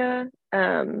social media.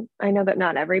 I know that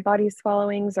not everybody's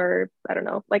followings are, I don't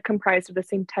know, like comprised of the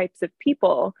same types of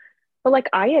people, but like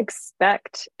I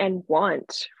expect and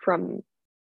want from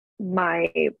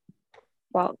my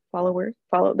followers,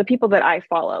 follow the people that I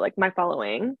follow, like my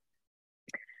following,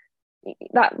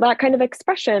 that kind of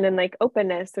expression and like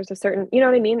openness. There's a certain, you know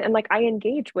what I mean? And like I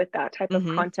engage with that type of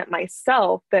Mm-hmm. content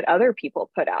myself that other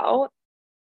people put out.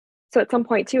 So at some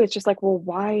point too, it's just like, well,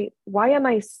 why am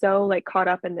I so like caught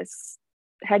up in this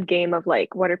head game of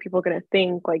like, what are people going to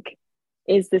think? Like,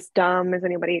 is this dumb? Is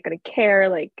anybody going to care?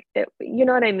 Like, you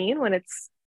know what I mean? When it's,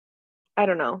 I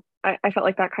don't know. I felt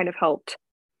like that kind of helped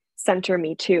center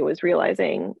me too, is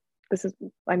realizing this is,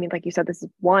 I mean, like you said, this is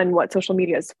one, what social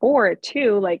media is for.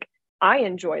 Two, like I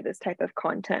enjoy this type of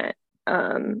content.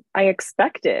 I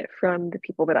expect it from the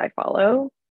people that I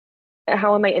follow.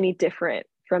 How am I any different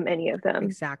from any of them?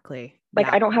 Exactly. Like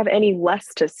Yeah. I don't have any less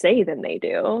to say than they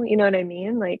do. You know what I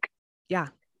mean? Like, Yeah.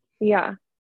 yeah.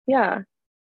 Yeah.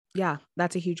 Yeah.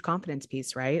 That's a huge confidence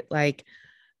piece, right? Like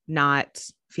not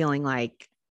feeling like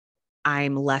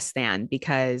I'm less than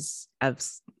because of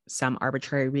some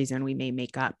arbitrary reason we may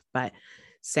make up, but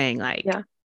saying like, Yeah.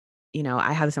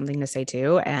 I have something to say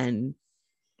too. And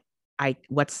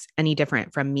what's any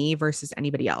different from me versus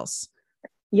anybody else?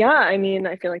 Yeah, I mean,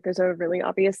 I feel like there's a really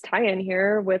obvious tie-in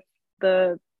here with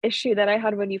the issue that I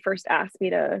had when you first asked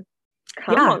me to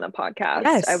come Yeah. on the podcast.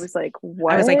 Yes. I was like,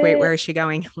 what? I was like, wait, where is she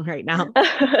going right now?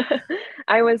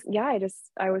 I was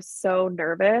so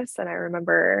nervous. And I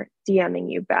remember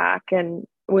DMing you back and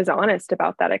was honest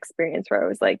about that experience where I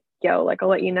was like, yo, like, I'll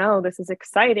let you know this is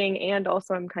exciting. And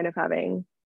also, I'm kind of having,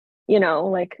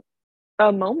 like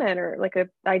a moment or like a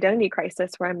identity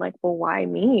crisis where I'm like, well, why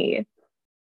me?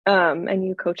 And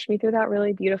you coached me through that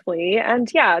really beautifully. And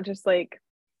yeah, just like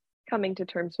coming to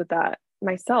terms with that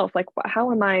myself, like,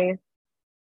 how am I?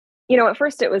 At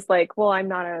first it was like, well, I'm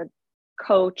not a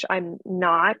coach. I'm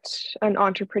not an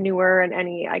entrepreneur in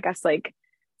any, I guess, like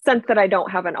sense that I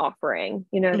don't have an offering,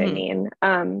 you know what I mean?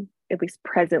 At least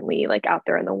presently, like out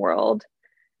there in the world.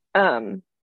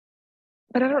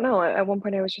 But I don't know. At one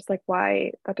point I was just like,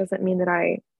 why? That doesn't mean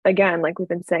that again, like we've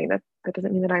been saying, that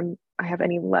doesn't mean that I have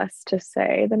any less to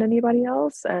say than anybody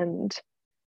else. And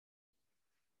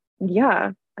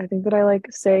yeah, I think that I like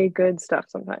say good stuff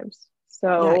sometimes.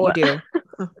 So yeah, you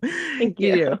do. thank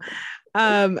you you.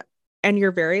 do. And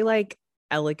you're very like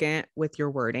elegant with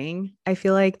your wording. I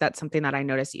feel like that's something that I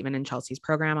noticed even in Chelsea's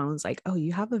program. I was like, oh,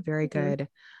 you have a very good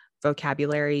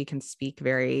vocabulary. You can speak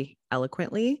very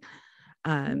eloquently.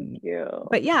 Thank you.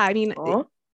 But yeah, I mean,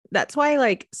 that's why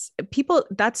like people,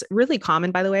 that's really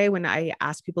common, by the way, when I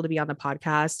ask people to be on the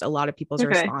podcast, a lot of people's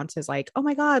response is like, oh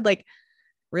my God, like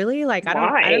really? Like, I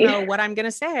don't know what I'm going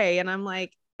to say. And I'm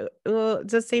like,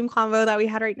 it's the same convo that we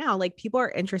had right now. Like people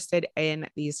are interested in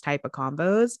these type of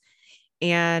combos.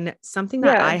 And something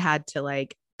that I had to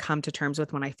like come to terms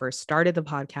with when I first started the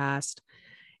podcast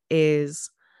is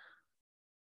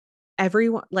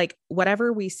everyone, like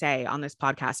whatever we say on this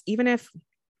podcast, even if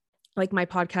like my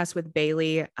podcast with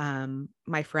Bailey,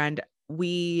 my friend,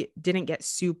 we didn't get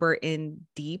super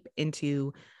deep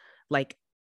into like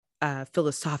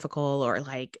philosophical or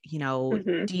like,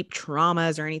 deep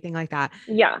traumas or anything like that.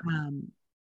 Yeah.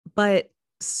 But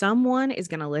someone is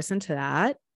going to listen to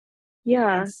that.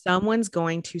 Yeah. And someone's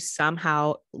going to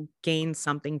somehow gain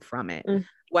something from it,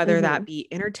 whether that be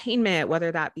entertainment,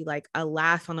 whether that be like a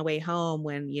laugh on the way home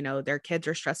when, their kids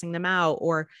are stressing them out,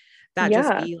 or that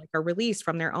just be like a release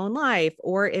from their own life,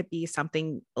 or it be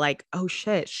something like, oh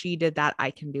shit, she did that,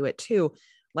 I can do it too.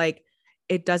 Like,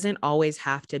 it doesn't always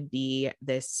have to be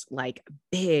this like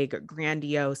big,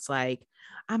 grandiose, like,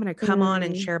 I'm going to come on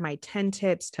and share my 10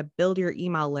 tips to build your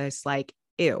email list. Like,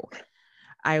 ew,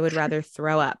 I would rather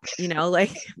throw up,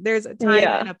 like there's a time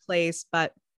and a place,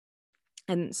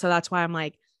 and so that's why I'm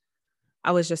like,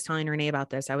 I was just telling Renee about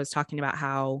this. I was talking about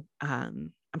how,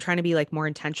 I'm trying to be like more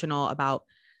intentional about,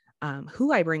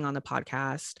 who I bring on the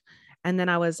podcast. And then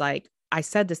I was like, I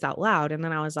said this out loud. And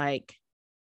then I was like,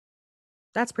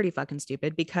 that's pretty fucking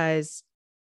stupid, because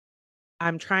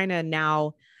I'm trying to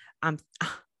now, I'm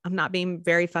not being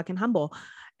very fucking humble.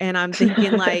 And I'm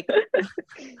thinking like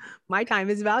my time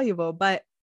is valuable. But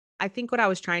I think what I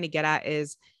was trying to get at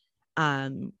is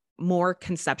more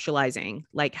conceptualizing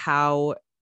like how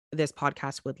this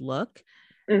podcast would look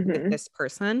with this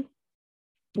person.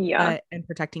 Yeah. And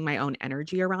protecting my own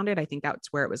energy around it. I think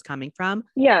that's where it was coming from.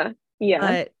 Yeah. Yeah.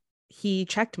 But he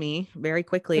checked me very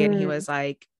quickly and he was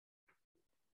like,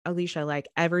 Alicia, like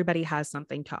everybody has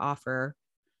something to offer.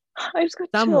 I just got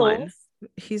someone. Chills.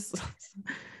 He's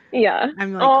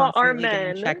I'm like constantly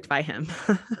getting checked by him.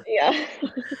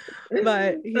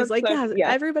 But he's like,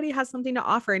 everybody has something to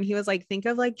offer. And he was like, think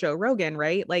of like Joe Rogan,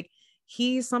 right? Like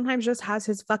he sometimes just has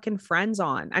his fucking friends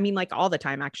on. I mean, like all the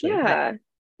time actually. Yeah.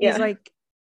 He's like,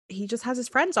 he just has his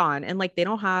friends on and like, they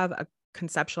don't have a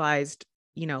conceptualized,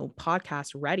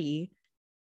 podcast ready.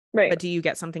 Right. But do you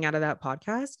get something out of that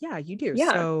podcast? Yeah, you do.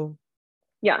 Yeah. So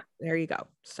yeah, there you go.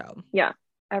 So yeah,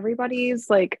 everybody's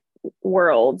like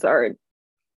worlds are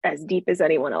as deep as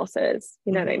anyone else's,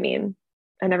 you know what I mean?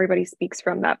 And everybody speaks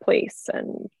from that place.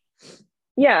 And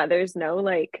yeah, there's no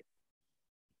like,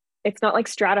 it's not like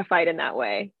stratified in that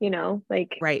way,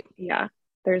 like, right. Yeah,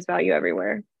 there's value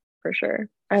everywhere for sure.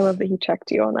 I love that he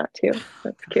checked you on that too.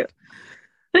 That's cute.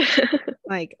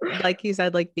 like you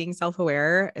said, like being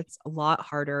self-aware, it's a lot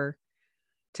harder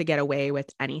to get away with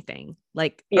anything.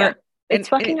 Like, it's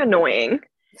fucking annoying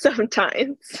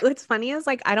sometimes. What's funny is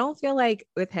like, I don't feel like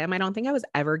with him, I don't think I was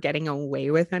ever getting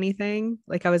away with anything.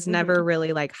 Like I was never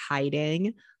really like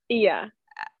hiding. Yeah.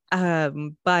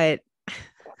 But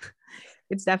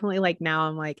it's definitely like now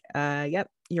I'm like, yep,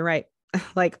 you're right.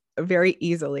 Like very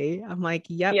easily. I'm like,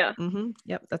 yep. Yeah.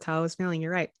 Yep. That's how I was feeling.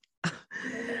 You're right.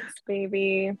 Yes,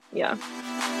 baby. Yeah.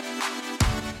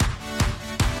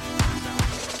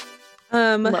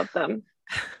 Love them.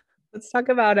 Let's talk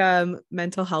about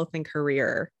mental health and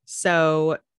career.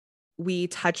 So we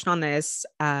touched on this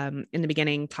in the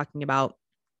beginning, talking about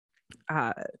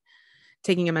uh,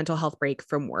 taking a mental health break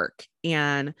from work.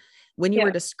 And when you were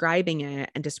Yeah. describing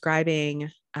it and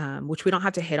describing, which we don't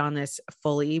have to hit on this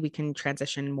fully, we can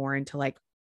transition more into like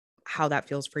how that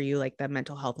feels for you, like the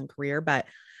mental health and career. But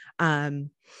um,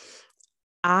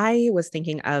 I was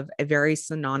thinking of a very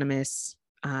synonymous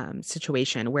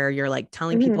situation where you're like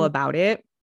telling people Mhm. about it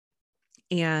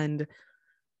and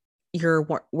you're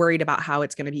worried about how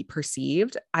it's going to be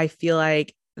perceived. I feel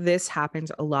like this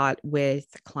happens a lot with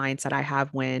clients that I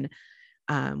have when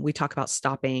we talk about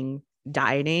stopping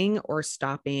dieting or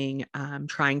stopping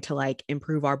trying to like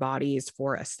improve our bodies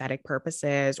for aesthetic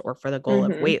purposes or for the goal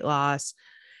of Mhm. weight loss.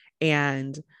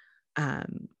 And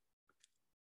um,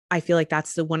 I feel like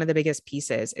that's one of the biggest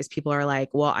pieces is people are like,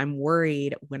 well, I'm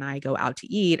worried when I go out to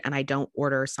eat and I don't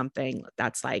order something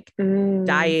that's like Mm.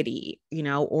 diety,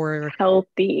 or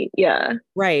Healthy. Yeah.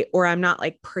 right. Or I'm not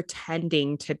like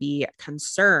pretending to be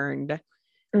concerned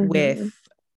with Mhm.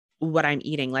 what I'm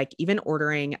eating. Like even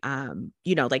ordering,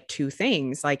 like two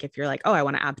things, like if you're like, oh, I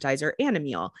want an appetizer and a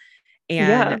meal and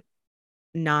Yeah.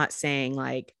 not saying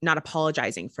like, not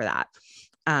apologizing for that.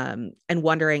 And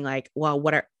wondering like, well,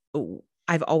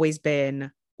 I've always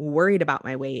been worried about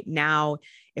my weight. Now,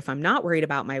 if I'm not worried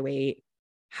about my weight,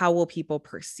 how will people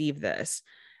perceive this?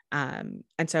 And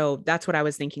so that's what I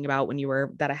was thinking about when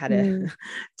that I had to Mm.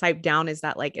 type down is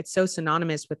that like, it's so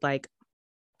synonymous with like,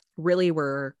 really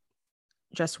we're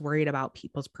just worried about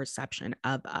people's perception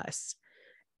of us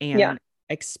Yeah. and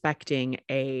expecting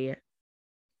a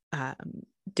um,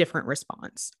 different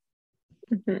response.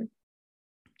 Mhm.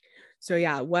 So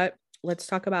yeah, let's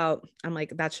talk about, I'm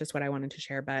like, that's just what I wanted to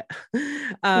share, but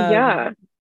um, Yeah.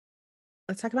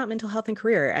 let's talk about mental health and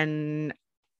career and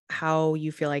how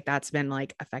you feel like that's been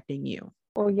like affecting you.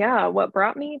 Well, yeah. What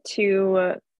brought me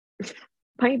to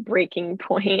my breaking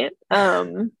point?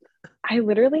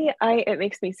 It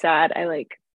makes me sad. I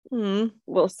like Hmm.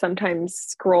 will sometimes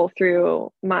scroll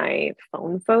through my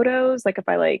phone photos. Like if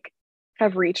I like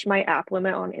have reached my app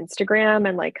limit on Instagram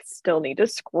and like still need to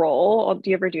scroll. Do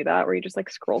you ever do that where you just like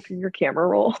scroll through your camera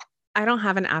roll? I don't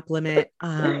have an app limit,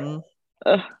 Ugh.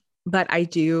 but I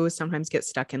do sometimes get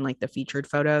stuck in like the featured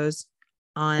photos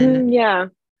on Yeah,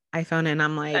 iPhone, and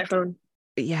I'm like, iPhone.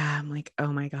 yeah, I'm like, oh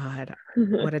my God,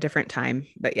 what a different time.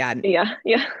 But yeah. Yeah,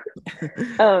 yeah.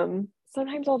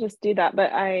 Sometimes I'll just do that,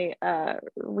 but I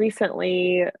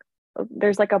recently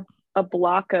there's like a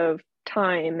block of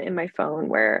time in my phone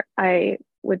where I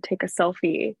would take a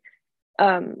selfie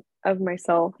of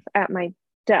myself at my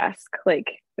desk,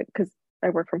 like because I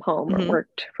work from home or Mhm.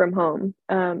 worked from home.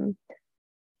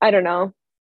 I don't know,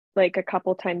 like a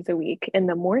couple times a week in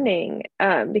the morning,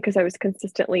 because I was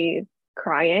consistently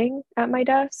crying at my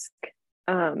desk.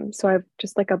 So I have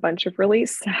just like a bunch of really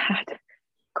sad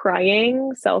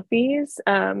crying selfies.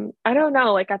 I don't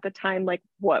know, like at the time, like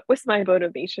what was my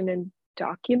motivation in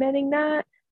documenting that?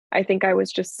 I think I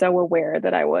was just so aware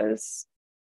that I was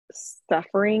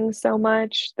suffering so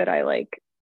much that I like,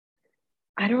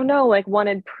 I don't know, like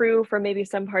wanted proof, or maybe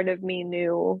some part of me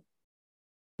knew,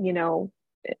 you know,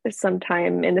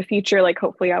 sometime in the future, like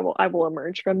hopefully I will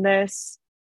emerge from this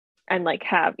and like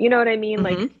have, you know what I mean?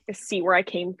 Like Mhm. see where I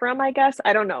came from, I guess.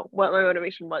 I don't know what my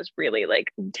motivation was really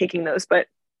like taking those, but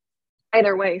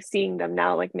either way, seeing them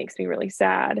now like makes me really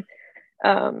sad.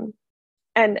 Um,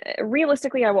 and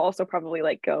realistically, I will also probably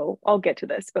like I'll get to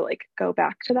this, but like go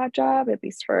back to that job at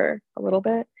least for a little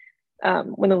bit,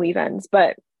 when the leave ends.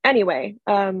 But anyway,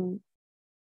 that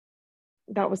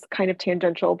was kind of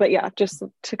tangential, but yeah, just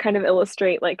to kind of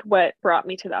illustrate like what brought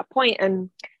me to that point. And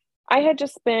I had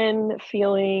just been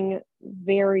feeling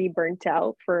very burnt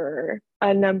out for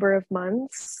a number of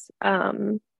months.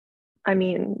 I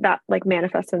mean, that like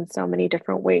manifests in so many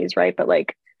different ways, right? But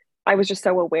like, I was just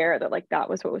so aware that like that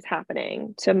was what was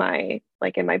happening to my,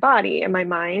 like in my body and my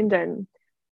mind. And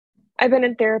I've been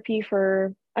in therapy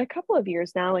for a couple of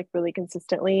years now, like really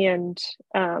consistently, and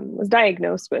was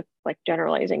diagnosed with like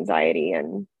generalized anxiety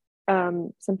and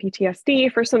some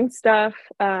PTSD for some stuff,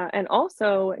 and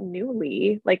also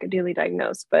newly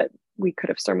diagnosed, but we could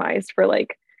have surmised for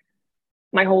like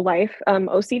my whole life,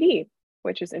 OCD,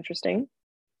 which is interesting,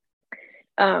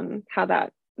 how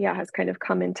that yeah has kind of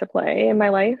come into play in my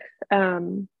life.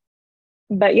 Um,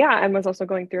 but yeah, I was also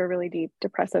going through a really deep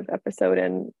depressive episode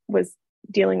and was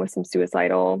dealing with some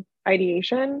suicidal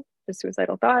ideation, the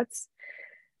suicidal thoughts,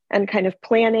 and kind of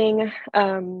planning.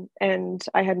 And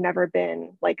I had never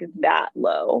been like that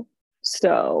low.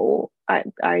 So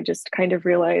I just kind of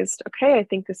realized, okay, I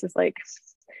think this is like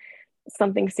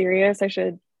something serious. I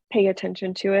should pay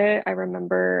attention to it. I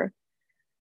remember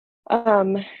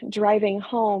driving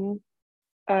home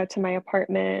to my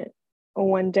apartment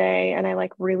one day, and I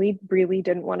like really, really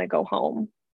didn't want to go home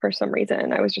for some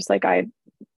reason. I was just like, I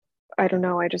don't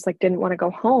know, I just like didn't want to go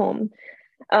home.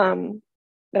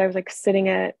 But I was like sitting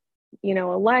at, a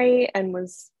light and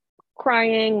was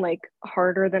crying like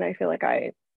harder than I feel like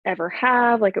I ever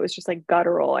have. Like it was just like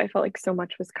guttural. I felt like so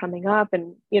much was coming up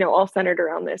and, all centered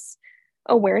around this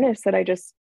awareness that I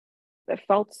just that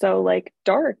felt so like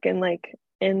dark and like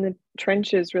in the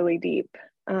trenches really deep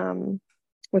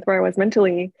with where I was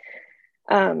mentally.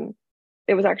 It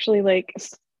was actually like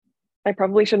I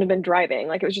probably shouldn't have been driving.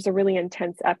 Like it was just a really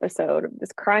intense episode of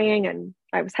this crying and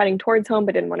I was heading towards home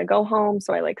but didn't want to go home.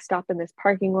 So I like stopped in this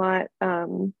parking lot.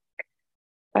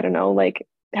 I don't know, like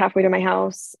halfway to my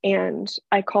house and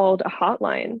I called a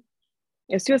hotline,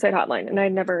 a suicide hotline. And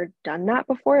I'd never done that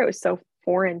before. It was so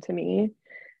foreign to me.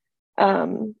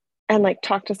 And like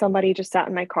talked to somebody, just sat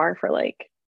in my car for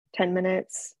like 10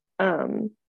 minutes.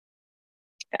 And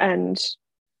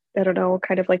I don't know,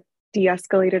 kind of like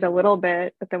de-escalated a little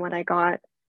bit. But then when I got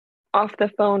off the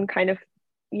phone, kind of,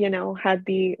 had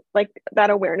the like that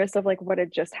awareness of like what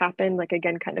had just happened, like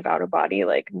again, kind of out of body,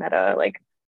 like meta, like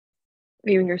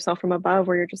viewing yourself from above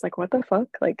where you're just like, what the fuck?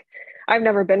 Like, I've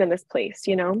never been in this place,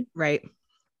 Right.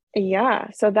 Yeah.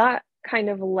 So that kind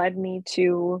of led me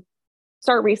to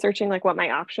start researching like what my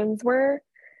options were.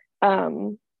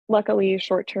 Luckily,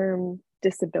 short-term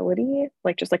disability,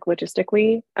 like just like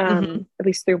logistically, at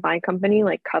least through my company,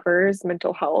 like covers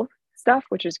mental health stuff,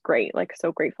 which is great. Like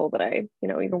so grateful that I,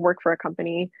 even work for a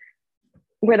company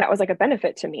where that was like a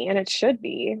benefit to me and it should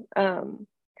be.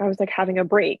 I was like having a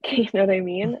break, you know what I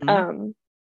mean?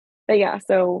 But yeah,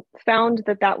 so found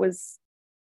that was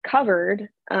covered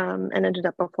and ended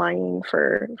up applying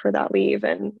for that leave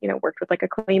and worked with like a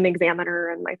claim examiner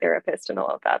and my therapist and all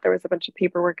of that. There was a bunch of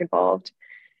paperwork involved,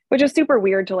 which is super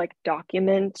weird to like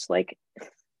document like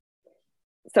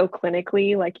so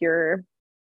clinically like your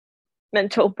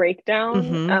mental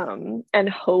breakdown and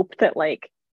hope that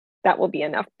like that will be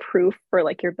enough proof for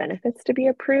like your benefits to be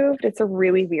approved. It's a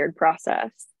really weird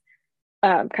process.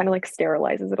 Kind of like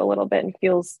sterilizes it a little bit and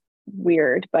feels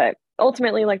weird, but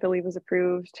ultimately like the leave was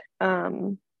approved.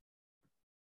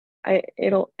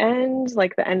 It'll end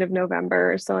like the end of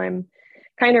November, so I'm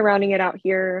kind of rounding it out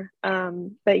here.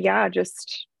 But yeah,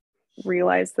 just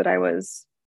realized that I was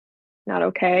not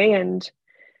okay and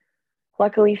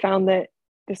luckily found that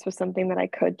this was something that I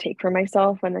could take for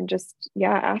myself and then just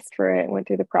asked for it and went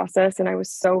through the process and I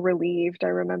was so relieved. I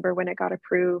remember when it got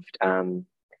approved.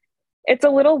 It's a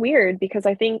little weird because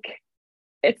I think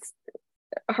it's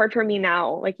hard for me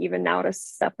now, like even now, to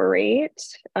separate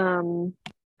or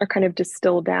kind of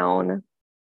distill down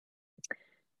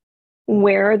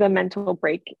where the mental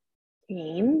break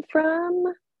came from.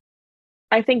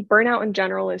 I think burnout in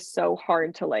general is so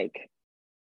hard to like,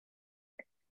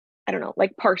 I don't know,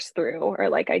 like parse through or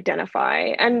like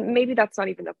identify. And maybe that's not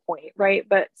even the point, right?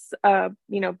 But,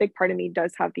 big part of me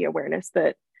does have the awareness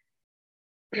that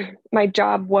my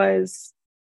job was,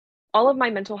 all of my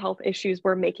mental health issues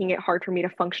were making it hard for me to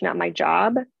function at my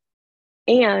job.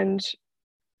 And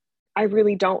I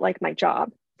really don't like my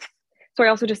job. So I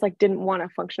also just like didn't want to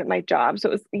function at my job. So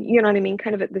it was, you know what I mean?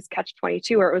 Kind of at this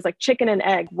catch-22 where it was like chicken and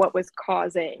egg. What was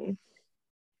causing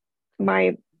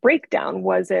my breakdown?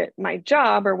 Was it my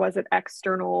job or was it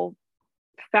external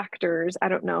factors? I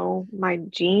don't know, my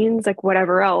genes, like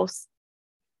whatever else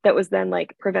that was then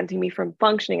like preventing me from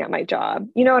functioning at my job.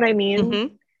 You know what I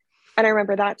mean? And I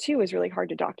remember that too was really hard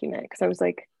to document because I was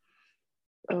like,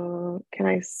 can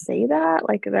I say that?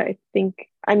 Like that I think,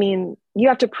 I mean, you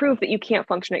have to prove that you can't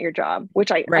function at your job,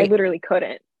 which I literally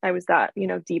couldn't. I was that,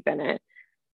 deep in it.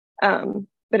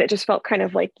 But it just felt kind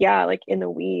of like, like in the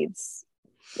weeds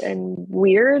and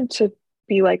weird to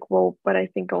be like, well, but I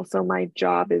think also my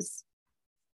job is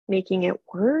making it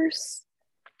worse.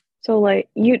 So like,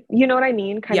 you know what I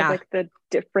mean? Kind of like the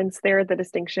difference there, the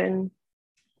distinction.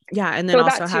 Yeah. And then so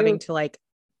also having to like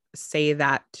say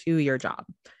that to your job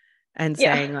and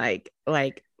saying like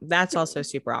that's also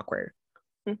super awkward.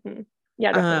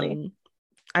 Yeah, definitely.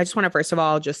 I just want to first of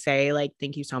all just say like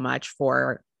thank you so much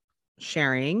for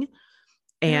sharing.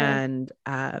 And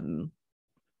I'm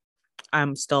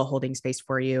still holding space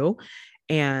for you.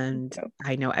 And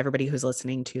I know everybody who's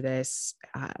listening to this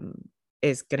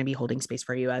is going to be holding space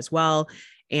for you as well.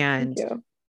 And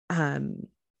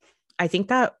I think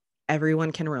that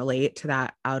everyone can relate to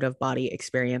that out of body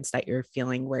experience that you're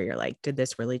feeling where you're like, did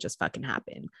this really just fucking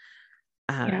happen?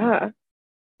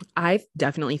 I've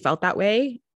definitely felt that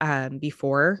way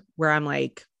before where I'm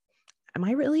like, am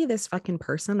I really this fucking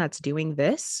person that's doing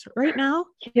this right now?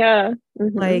 Yeah.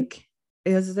 Like,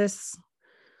 is this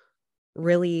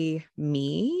really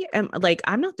me. And like,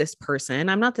 I'm not this person.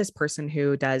 I'm not this person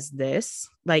who does this.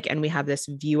 Like, and we have this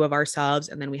view of ourselves,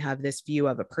 and then we have this view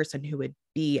of a person who would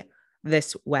be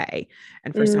this way.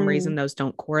 And for some reason, those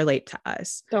don't correlate to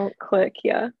us. Don't click.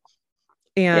 Yeah.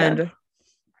 And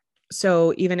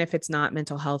so even if it's not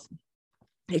mental health,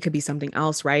 it could be something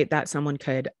else, right? That someone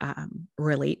could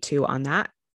relate to on that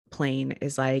plane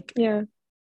is like, yeah,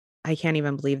 I can't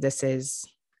even believe this is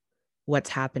what's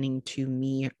happening to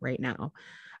me right now.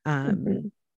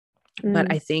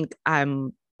 But I think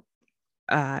I'm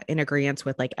in agreement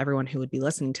with like everyone who would be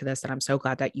listening to this, that I'm so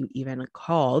glad that you even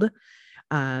called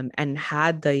and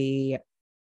had the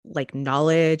like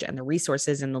knowledge and the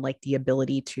resources and the like the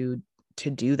ability to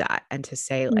do that and to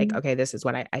say like, okay, this is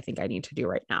what I think I need to do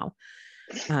right now.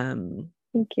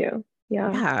 Thank you.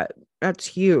 Yeah, that's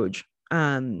huge.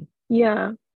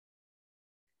 Yeah.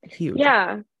 Huge.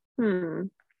 Yeah.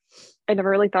 I never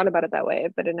really thought about it that way,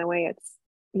 but in a way it's,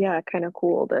 yeah, kind of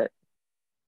cool that,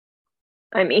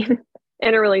 I mean,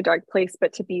 in a really dark place,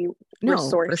 but to be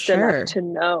resourced enough to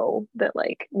know that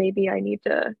like, maybe I need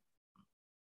to,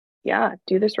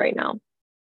 do this right now.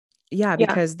 Yeah,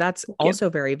 because that's also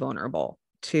very vulnerable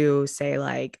to say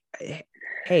like,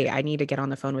 hey, I need to get on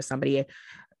the phone with somebody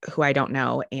who I don't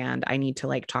know, and I need to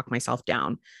like talk myself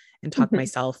down and talk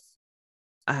myself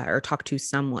or talk to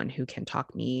someone who can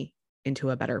talk me into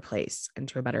a better place,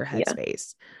 into a better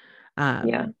headspace.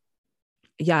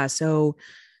 So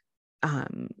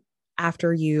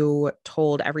after you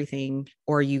told everything,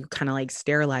 or you kind of like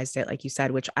sterilized it, like you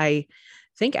said, which I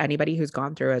think anybody who's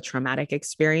gone through a traumatic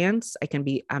experience,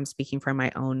 I'm speaking from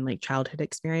my own like childhood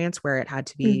experience where it had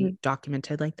to be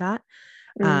documented like that.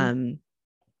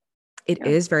 It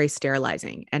is very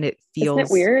sterilizing, and it feels,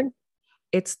 isn't it weird?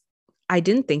 I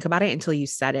didn't think about it until you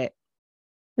said it.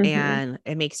 And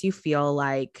it makes you feel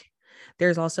like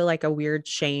there's also like a weird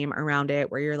shame around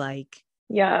it where you're like,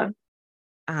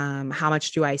 how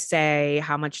much do I say?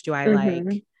 How much do I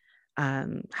like,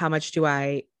 how much do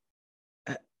I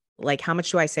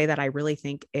say that I really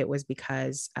think it was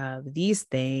because of these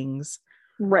things?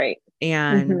 Right.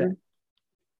 And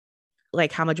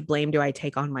like, how much blame do I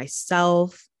take on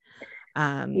myself?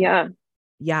 Yeah.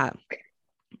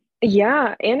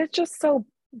 And it's just so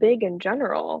big in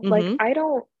general. Like,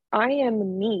 I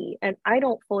am me, and I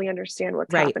don't fully understand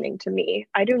what's happening to me.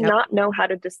 I do not know how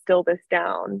to distill this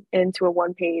down into a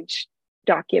 1-page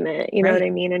document, you know what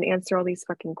I mean? And answer all these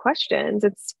fucking questions.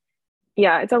 It's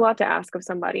a lot to ask of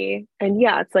somebody. And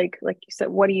it's like you said,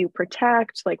 what do you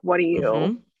protect? Like, what do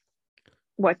you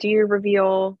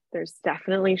reveal? There's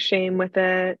definitely shame with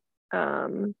it.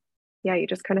 You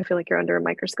just kind of feel like you're under a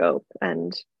microscope,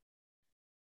 and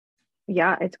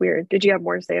it's weird. Did you have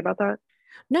more to say about that?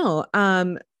 No,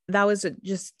 that was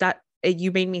just that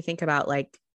you made me think about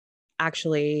like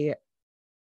actually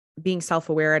being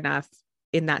self-aware enough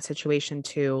in that situation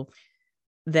to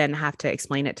then have to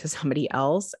explain it to somebody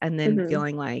else, and then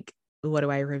feeling like, what do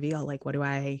I reveal? Like, what do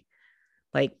I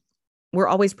like? We're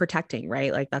always protecting,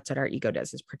 right? Like that's what our ego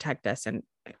does, is protect us. And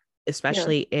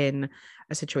especially in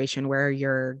a situation where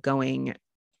you're going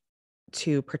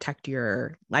to protect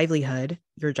your livelihood,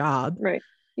 your job. Right.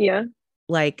 Yeah.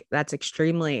 Like that's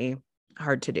extremely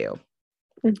hard to do,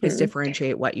 is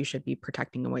differentiate what you should be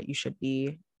protecting and what you should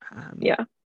be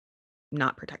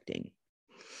not protecting.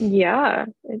 Yeah.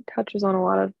 It touches on a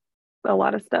lot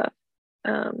of stuff.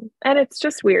 And it's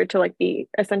just weird to like be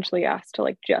essentially asked to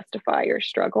like justify your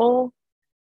struggle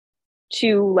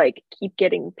to like keep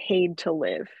getting paid to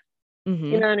live.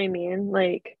 You know what I mean?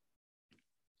 Like,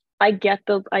 I get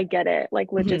it,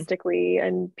 like logistically,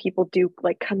 and people do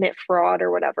like commit fraud or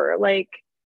whatever, like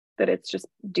that it's just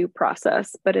due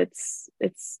process, but it's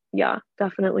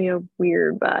definitely a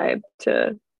weird vibe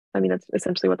to, I mean, that's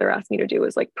essentially what they're asking you to do,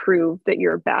 is like prove that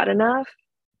you're bad enough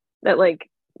that like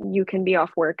you can be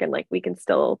off work and like we can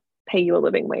still pay you a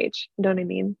living wage. You know what I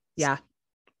mean? Yeah,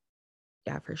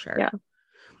 for sure. Yeah.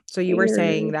 So you were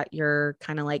saying that you're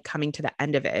kind of like coming to the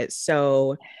end of it.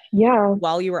 So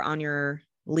while you were on your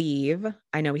leave,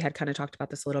 I know we had kind of talked about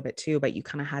this a little bit too, but you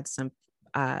kind of had some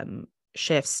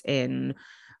shifts in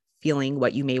feeling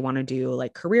what you may want to do,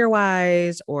 like career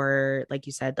wise, or like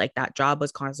you said, like that job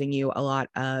was causing you a lot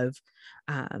of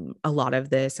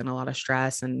this and a lot of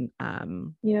stress and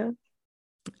angst.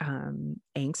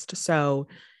 So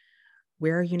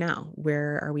where are you now?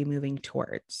 Where are we moving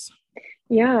towards?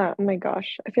 Yeah, oh my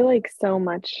gosh. I feel like so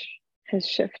much has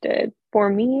shifted for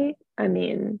me. I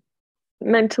mean,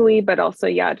 mentally, but also,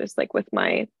 just like with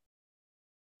my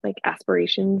like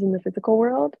aspirations in the physical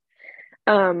world.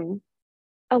 Something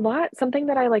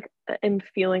that I like am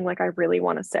feeling like I really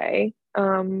want to say,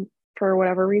 for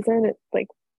whatever reason, it like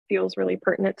feels really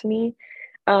pertinent to me.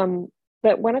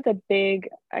 But one of the big,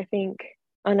 I think,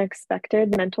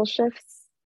 unexpected mental shifts,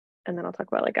 and then I'll talk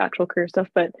about like actual career stuff,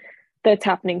 but that's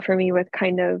happening for me with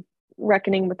kind of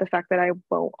reckoning with the fact that I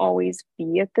won't always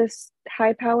be at this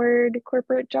high powered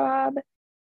corporate job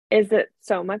is that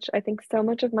I think so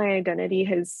much of my identity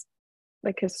has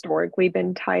like historically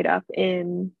been tied up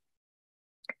in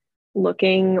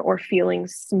looking or feeling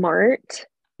smart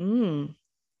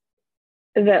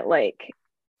that like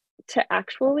to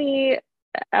actually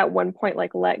at one point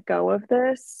like let go of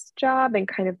this job and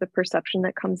kind of the perception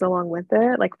that comes along with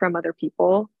it like from other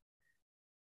people,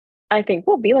 I think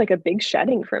will be like a big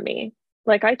shedding for me.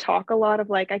 Like I talk a lot of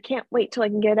like I can't wait till I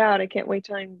can get out, I can't wait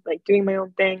till I'm like doing my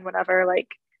own thing, whatever, like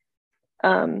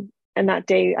and that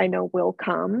day I know will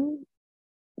come.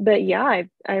 But yeah,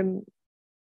 I'm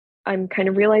kind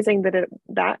of realizing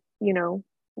that you know,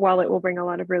 while it will bring a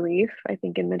lot of relief, I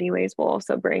think in many ways will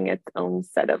also bring its own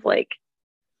set of like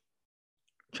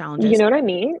challenges. You know what I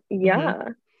mean? Yeah.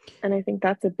 Mm-hmm. And I think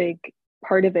that's a big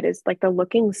part of it is like the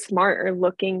looking smart or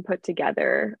looking put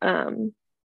together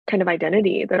kind of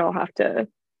identity that I'll have to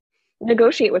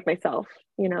negotiate with myself,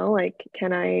 you know, like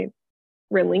can I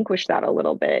relinquish that a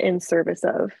little bit in service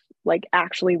of like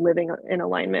actually living in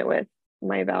alignment with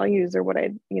my values or what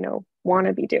I, you know, want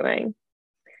to be doing.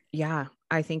 Yeah,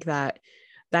 I think that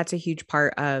that's a huge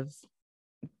part of,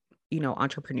 you know,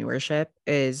 entrepreneurship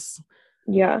is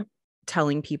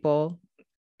telling people.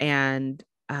 And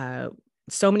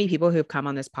so many people who have come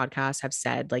on this podcast have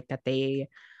said like that they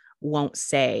won't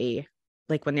say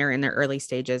like when they're in their early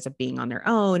stages of being on their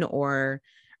own or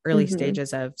early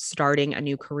stages of starting a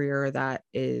new career that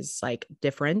is like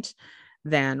different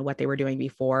than what they were doing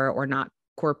before or not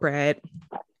corporate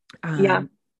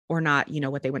or not, you know,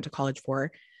 what they went to college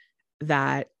for,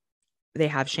 that they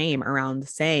have shame around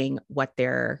saying what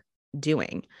they're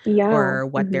doing or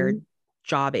what their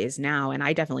job is now. And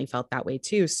I definitely felt that way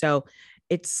too. So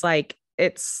it's like,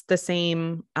 it's the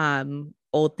same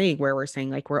old thing where we're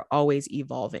saying like, we're always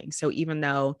evolving. So even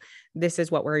though this is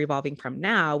what we're evolving from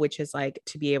now, which is like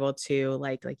to be able to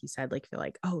like you said, like feel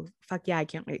like, oh, fuck yeah, I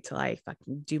can't wait till I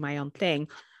fucking do my own thing.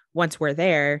 Once we're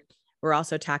there, we're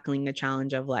also tackling the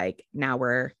challenge of like, now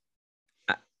we're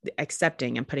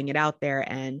accepting and putting it out there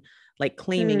and like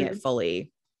claiming it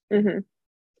fully.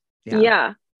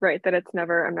 Yeah, right. That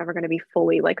I'm never going to be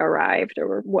fully like arrived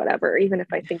or whatever, even if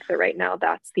I think that right now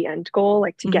that's the end goal,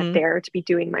 like to get there, to be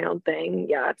doing my own thing.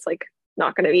 Yeah, it's like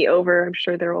not going to be over. I'm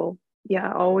sure there will,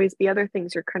 always be other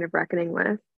things you're kind of reckoning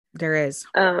with. There is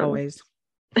always.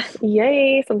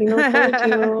 Yay, something to look forward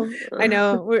to. I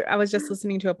know. I was just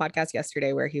listening to a podcast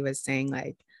yesterday where he was saying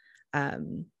like,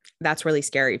 that's really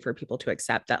scary for people to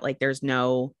accept that like there's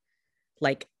no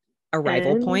like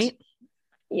arrival point.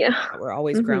 Yeah. We're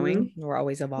always growing. We're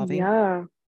always evolving.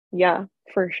 Yeah,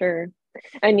 for sure.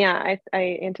 And yeah,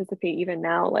 I anticipate even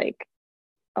now, like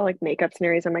I'll like make up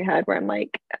scenarios in my head where I'm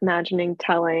like imagining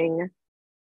telling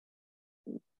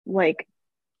like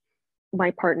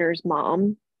my partner's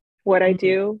mom what I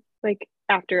do, like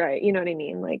after you know what I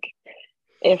mean? Like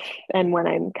if and when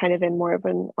I'm kind of in more of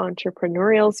an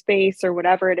entrepreneurial space or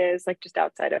whatever it is, like just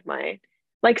outside of my,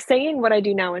 like saying what I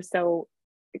do now is so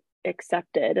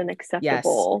accepted and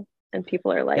acceptable. And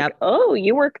people are like, oh,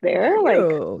 you work there? Like,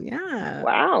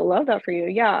 wow, love that for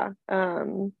you.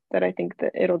 That I think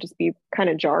that it'll just be kind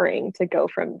of jarring to go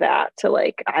from that to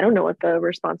like, I don't know what the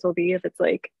response will be if it's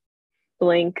like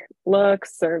blank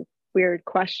looks or weird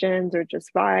questions or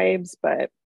just vibes. But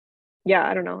yeah,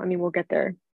 I don't know. I mean, we'll get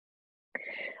there.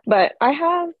 But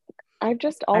I've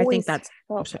just always, I think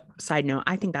that's side note.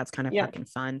 I think that's kind of fucking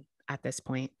fun at this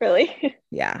point. Really?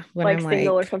 Yeah. When like I'm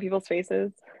single like, or some people's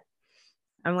faces.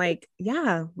 I'm like,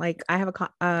 yeah, like I have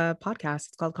a podcast.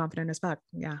 It's called Confident as Fuck.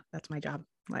 Yeah, that's my job.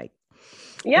 Like,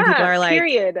 yeah, people are like,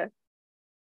 period.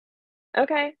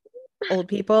 Okay. Old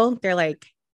people, they're like,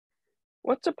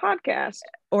 what's a podcast?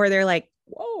 Or they're like,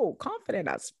 whoa, confident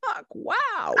as fuck.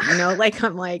 Wow. You know, like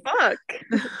I'm like, fuck.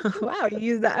 Wow, you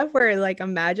use that F word. Like,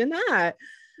 imagine that.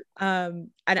 And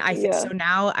so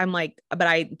now I'm like, but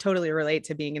I totally relate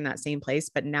to being in that same place.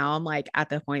 But now I'm like at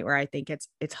the point where I think it's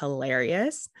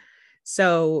hilarious.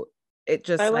 So it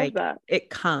just like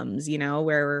it comes, you know,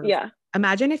 where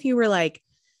imagine if you were like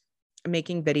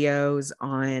making videos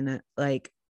on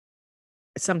like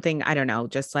something, I don't know,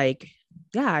 just like,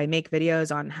 I make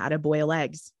videos on how to boil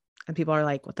eggs. And people are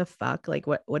like, what the fuck? Like,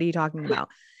 what are you talking about?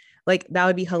 Like, that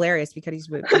would be hilarious because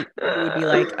you would be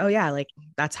like, oh yeah, like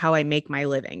that's how I make my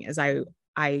living is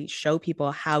I show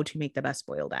people how to make the best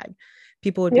boiled egg.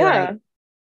 People would be like,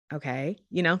 okay,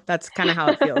 you know, that's kind of how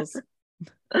it feels.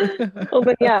 Well,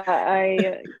 but yeah,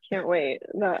 I can't wait.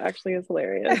 That actually is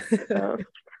hilarious.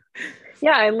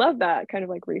 Yeah, I love that kind of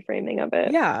like reframing of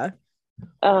it. Yeah.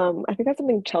 I think that's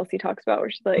something Chelsea talks about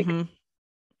where she's like, Hmm.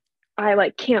 I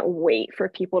like can't wait for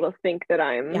people to think that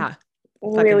I'm Yeah.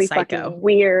 Fucking really psycho. fucking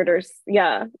weird or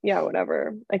yeah, yeah,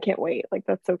 whatever. I can't wait. Like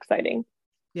that's so exciting.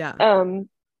 Yeah. Um,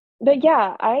 but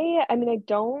yeah, I mean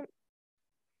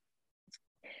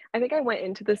I think I went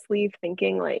into this leave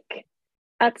thinking like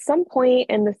at some point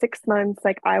in the 6 months,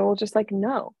 like I will just like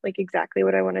know like exactly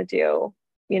what I want to do,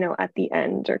 at the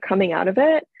end or coming out of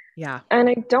it. Yeah. And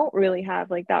I don't really have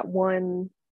like that one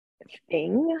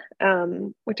thing,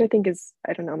 which I think is,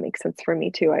 I don't know, makes sense for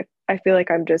me too. I feel like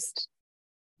I'm just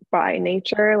by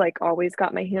nature, like always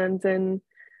got my hands in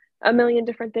a million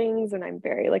different things and I'm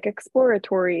very like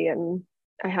exploratory and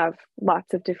I have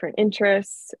lots of different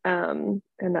interests. And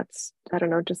that's, I don't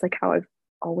know, just like how I've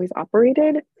always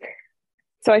operated.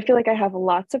 So I feel like I have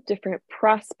lots of different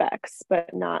prospects,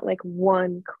 but not like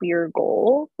one clear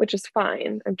goal, which is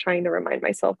fine. I'm trying to remind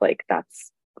myself like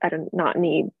that's, I don't not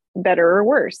need better or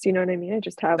worse. You know what I mean? I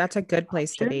just have That's a good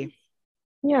place to options. be.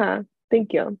 Yeah.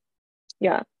 Thank you.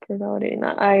 Yeah, for validating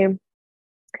that. I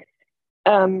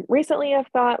recently I've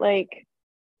thought like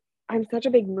I'm such a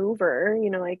big mover,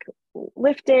 like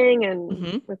lifting and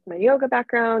Hmm. with my yoga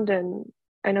background and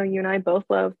I know you and I both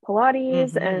love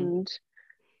Pilates Hmm. and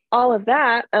all of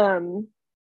that.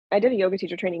 I did a yoga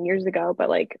teacher training years ago, but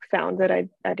like found that I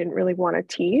didn't really want to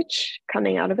teach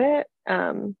coming out of it.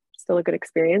 Still a good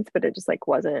experience, but it just like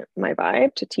wasn't my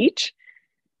vibe to teach.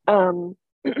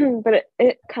 But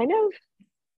it kind of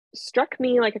struck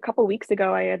me like a couple weeks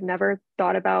ago. I had never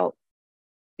thought about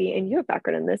being, and you have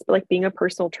background in this, but like being a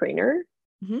personal trainer.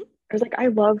 Hmm. I was like, I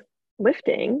love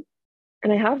lifting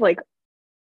and I have like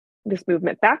this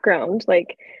movement background.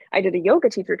 Like I did a yoga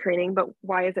teacher training, but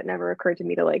why has it never occurred to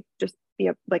me to like just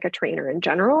be like a trainer in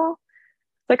general?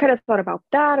 So I kind of thought about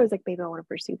that. I was like, maybe I want to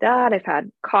pursue that. I've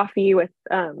had coffee with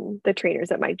the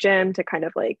trainers at my gym to kind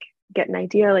of like get an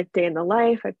idea, like day in the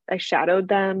life. I shadowed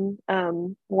them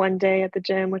one day at the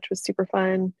gym, which was super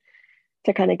fun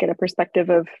to kind of get a perspective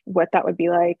of what that would be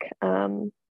like.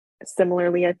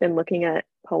 Similarly, I've been looking at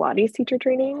Pilates teacher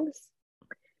trainings.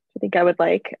 I think I would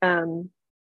like kind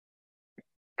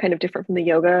of different from the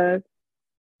yoga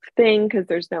thing because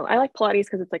I like Pilates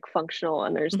because it's like functional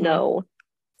and there's Hmm. no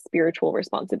spiritual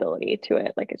responsibility to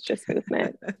it. Like it's just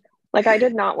movement. Like I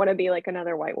did not want to be like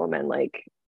another white woman. Like,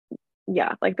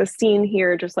 yeah, like the scene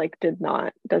here just like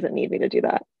doesn't need me to do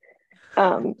that.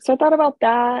 So I thought about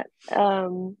that.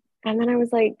 And then I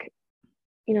was like,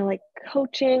 like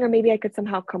coaching, or maybe I could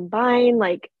somehow combine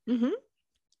like Hmm.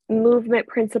 movement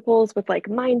principles with like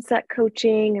mindset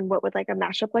coaching and what would like a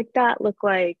mashup like that look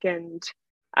like. And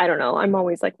I don't know, I'm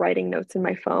always like writing notes in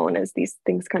my phone as these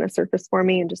things kind of surface for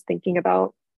me and just thinking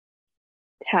about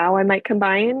how I might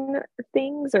combine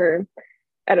things or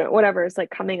I don't know, whatever is like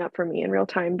coming up for me in real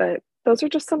time. But those are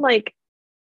just some like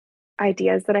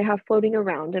ideas that I have floating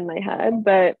around in my head.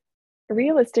 But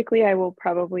realistically, I will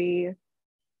probably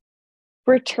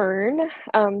return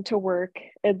to work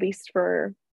at least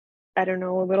for, I don't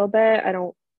know, a little bit. I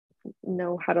don't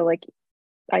know how to like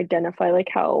identify like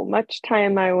how much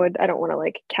time I don't want to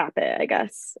like cap it, I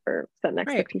guess, or set an Right.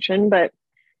 expectation, but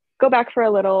go back for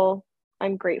a little.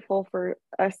 I'm grateful for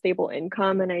a stable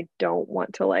income and I don't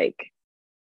want to like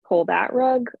pull that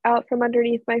rug out from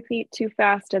underneath my feet too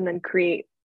fast and then create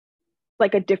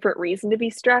like a different reason to be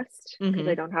stressed because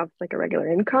I Hmm. don't have like a regular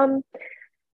income.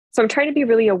 So I'm trying to be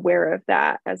really aware of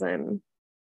that as I'm,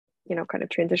 kind of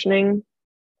transitioning.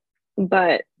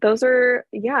 But those are,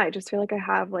 yeah, I just feel like I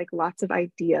have like lots of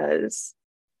ideas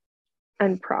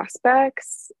and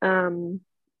prospects. And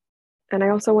I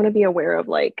also want to be aware of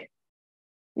like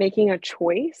making a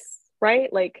choice,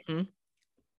 right? Like, Hmm.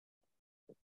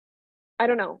 I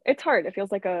don't know. It's hard. It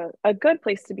feels like a good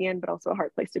place to be in, but also a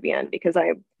hard place to be in because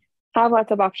I have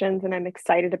lots of options and I'm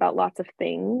excited about lots of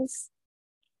things.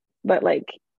 But like,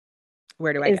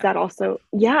 Where do I is go? that also,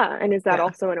 yeah. And is that Yeah.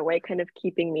 also in a way kind of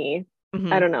keeping me, I Hmm.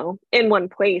 don't know, in one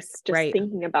place, just Right.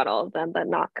 thinking about all of them, but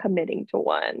not committing to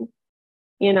one,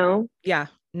 you know? Yeah.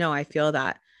 No, I feel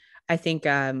that. I think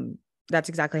that's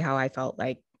exactly how I felt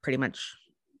like pretty much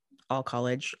all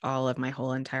college, all of my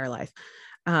whole entire life.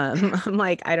 I'm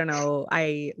like, I don't know.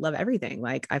 I love everything.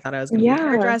 Like I thought I was going to be a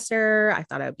Yeah. hairdresser. I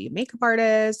thought I would be a makeup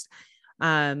artist.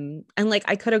 And like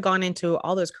I could have gone into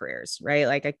all those careers, right?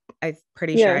 Like I'm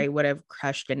pretty sure Yeah. I would have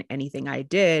crushed in anything I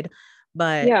did,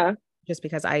 but Yeah. just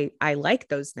because I like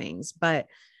those things. But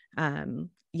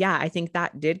yeah, I think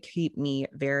that did keep me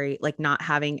very like not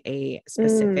having a Mm,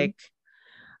 specific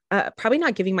probably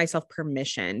not giving myself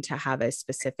permission to have a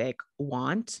specific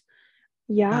want.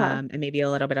 Yeah. And maybe a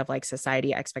little bit of like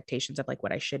society expectations of like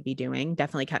what I should be doing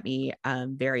definitely kept me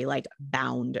very like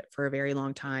bound for a very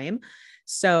long time.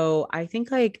 So I think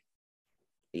like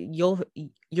you're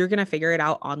going to figure it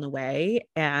out on the way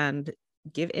and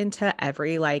give into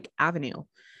every like avenue,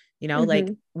 like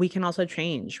Mm-hmm. we can also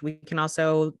change. We can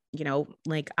also,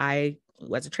 like I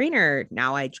was a trainer.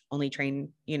 Now I only train,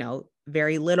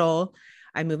 very little.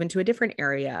 I move into a different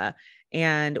area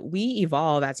and we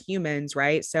evolve as humans.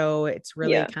 Right. So it's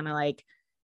really Yeah. kind of like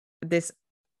this,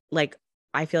 like,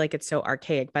 I feel like it's so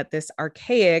archaic, but this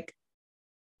archaic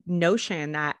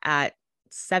notion that at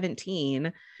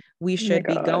 17, we Oh my should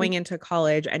be God. going into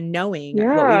college and knowing what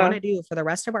we want Yeah. to do for the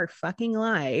rest of our fucking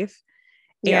life.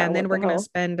 Yeah. And then What we're the going to hell?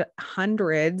 spend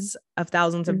hundreds of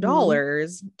thousands of Mm-hmm.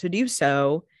 dollars to do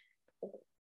so.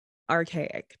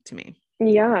 Archaic to me.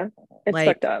 Yeah. It's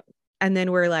fucked Like, up. and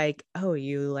then we're like, oh,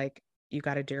 you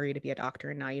got a degree to be a doctor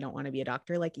and now you don't want to be a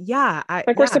doctor. Like, yeah,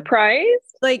 Like we're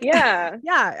surprised. like, Yeah.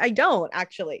 yeah, I don't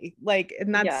actually like,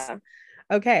 and that's Yeah.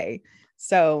 okay.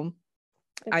 So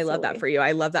I It's love that silly. for you.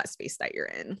 I love that space that you're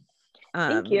in.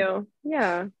 Thank you.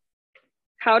 Yeah.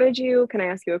 Can I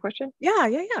ask you a question? Yeah.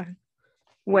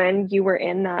 When you were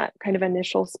in that kind of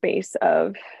initial space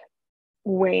of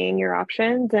weighing your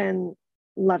options and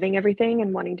loving everything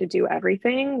and wanting to do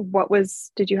everything,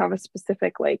 did you have a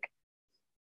specific like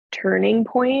turning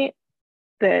point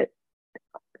that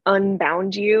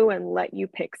unbound you and let you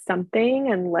pick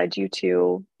something and led you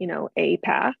to, a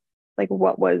path? Like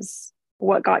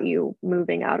what got you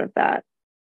moving out of that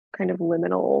kind of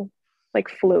liminal, like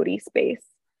floaty space?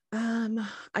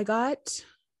 I got,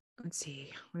 let's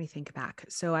see, let me think back.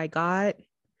 So I got,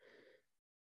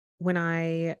 when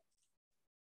I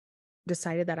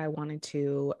decided that I wanted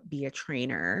to be a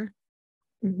trainer,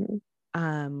 Mm-hmm.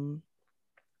 um,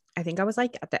 I think I was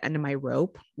like at the end of my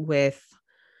rope with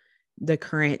the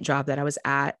current job that I was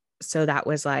at. So that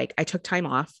was like, I took time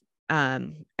off.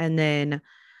 And then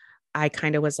I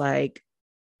kind of was like,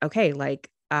 okay,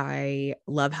 like I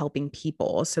love helping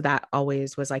people. So that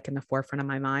always was like in the forefront of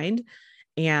my mind.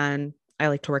 And I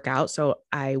like to work out. So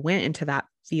I went into that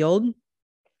field.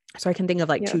 So I can think of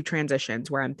like Yeah. two transitions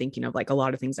where I'm thinking of like a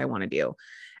lot of things I want to do.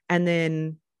 And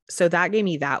then, so that gave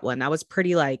me that one. That was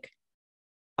pretty like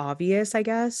obvious, I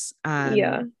guess,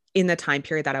 Yeah. in the time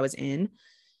period that I was in.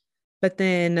 But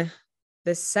then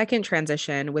the second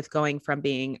transition with going from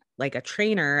being like a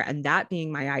trainer and that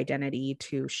being my identity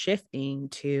to shifting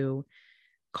to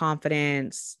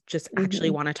confidence, just actually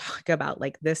Mm-hmm. want to talk about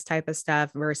like this type of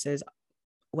stuff versus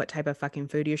what type of fucking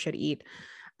food you should eat.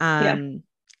 Yeah.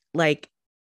 Like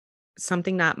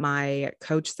something that my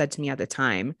coach said to me at the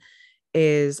time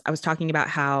is I was talking about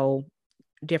how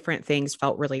different things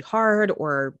felt really hard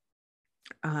or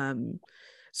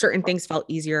certain things felt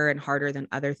easier and harder than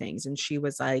other things. And she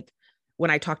was like,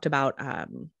 when I talked about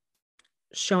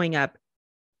showing up,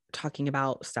 talking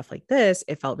about stuff like this,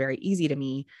 it felt very easy to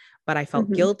me, but I felt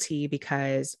Mm-hmm. guilty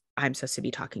because I'm supposed to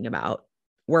be talking about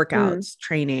Mm. workouts,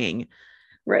 training,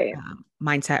 Right.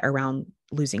 mindset around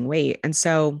losing weight. And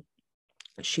so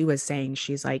she was saying,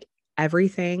 she's like,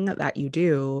 everything that you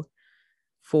do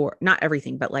for not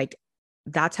everything, but like,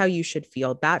 that's how you should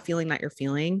feel. That feeling that you're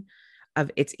feeling of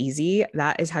it's easy,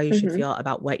 that is how you should Mm-hmm. feel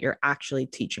about what you're actually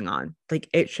teaching on. Like,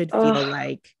 it should feel Oh.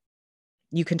 like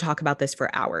you can talk about this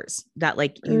for hours, that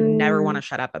like you never want Mm. to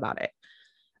shut up about it.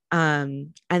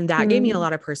 And that gave me a Mm.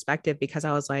 lot of perspective because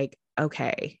I was like,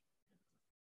 okay,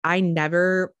 I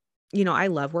never, I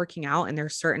love working out and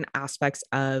there's certain aspects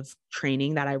of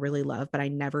training that I really love, but I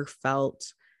never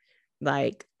felt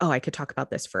like, oh, I could talk about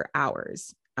this for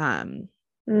hours. Mm.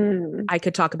 I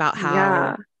could talk about how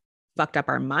Yeah. fucked up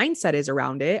our mindset is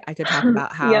around it. I could talk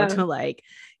about how Yeah. to like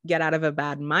get out of a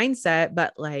bad mindset,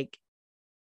 but like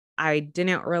I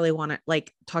didn't really want to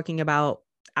like talking about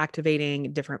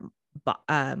activating different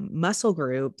muscle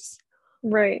groups,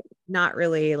 Right. not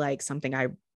really like something I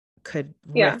could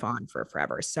Yeah. riff on for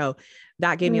forever. So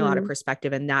that gave me a lot of Mm.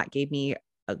 perspective and that gave me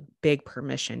a big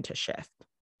permission to shift.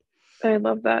 I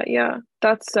love that. Yeah.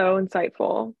 That's so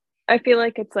insightful. I feel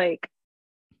like it's like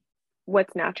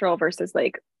what's natural versus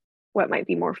like what might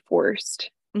be more forced,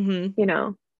 Mm-hmm. you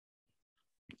know?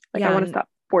 Like I Yeah. want to And stop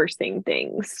forcing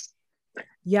things.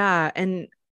 yeah. And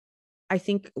I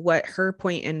think what her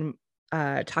point in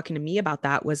talking to me about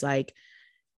that was like,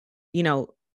 you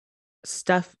know,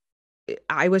 stuff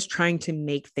I was trying to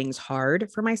make things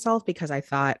hard for myself because I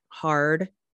thought hard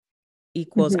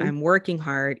equals Mm-hmm. I'm working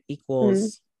hard Mm.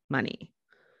 equals money.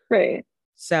 Right.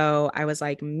 So I was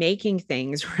like making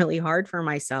things really hard for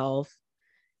myself,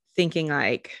 thinking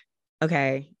like,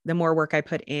 okay, the more work I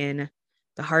put in,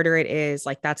 the harder it is.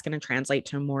 Like that's going to translate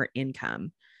to more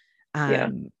income. Yeah.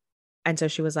 And so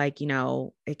she was like,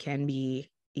 it can be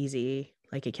easy.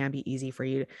 Like it can be easy for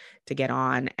you to get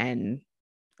on and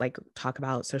like talk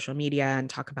about social media and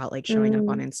talk about like showing up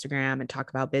on Mm. Instagram and talk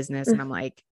about business. And I'm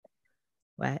like,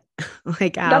 what?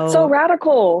 Like That's so how?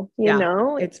 radical,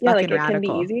 Yeah, it's Yeah, fucking like it can be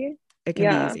radical. easy. It can be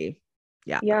Yeah. easy.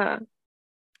 Yeah. Yeah.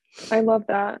 I love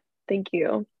that. Thank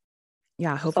you.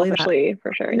 Yeah. Hopefully that, Selfishly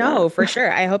for sharing that. no, for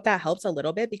sure. I hope that helps a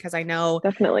little bit because I know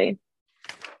Definitely.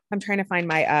 I'm trying to find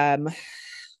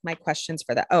my questions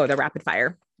for the rapid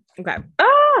fire. Okay.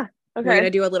 Ah, We're going to okay.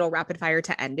 do a little rapid fire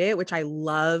to end it, which I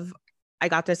love. I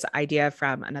got this idea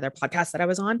from another podcast that I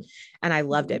was on and I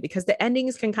loved it because the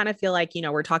endings can kind of feel like,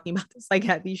 we're talking about this like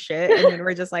heavy shit. And then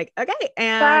we're just like, okay,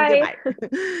 and Bye.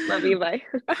 goodbye. Love you. Bye.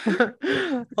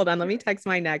 Hold on. Let me text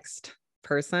my next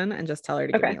person and just tell her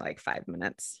to give Okay. me like 5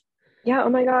 minutes. Yeah. Oh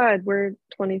my God. We're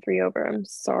 23 over. I'm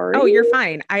sorry. Oh, you're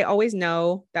fine. I always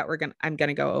know that I'm going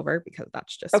to go over because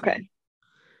that's just Okay. me.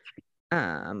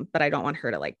 But I don't want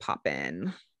her to like pop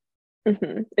in.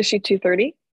 Is she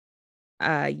 2:30?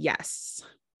 Yes.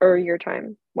 Or your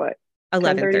time? What?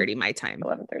 11:30 my time.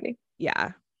 11:30.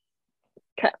 Yeah.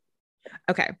 Okay.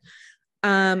 Okay.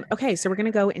 Okay, so we're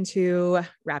gonna go into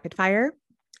rapid fire,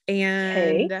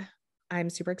 and I'm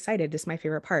super excited. This is my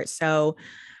favorite part. So,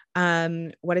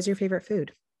 what is your favorite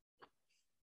food?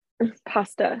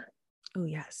 Pasta. Oh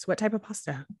yes. What type of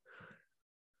pasta?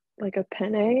 Like a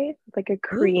penne, like a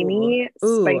creamy,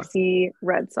 Ooh. spicy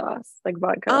red sauce, like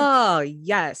vodka. Oh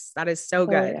yes, that is so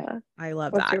good. Yeah. I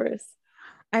love What's that. yours?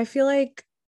 I feel like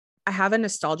I have a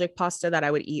nostalgic pasta that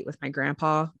I would eat with my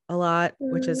grandpa a lot,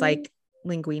 which is like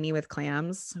linguine with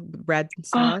clams, red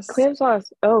sauce. Oh, clam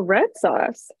sauce. Oh, red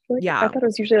sauce. Yeah. I thought it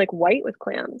was usually like white with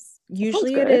clams.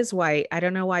 Usually it is white. I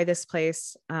don't know why this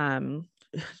place,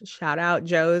 shout out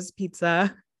Joe's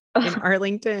Pizza in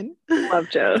Arlington. Love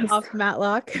Joe's. Off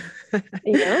Matlock.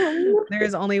 Yum.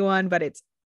 There's only one, but it's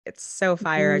so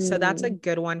fire. So that's a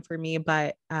good one for me.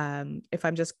 But if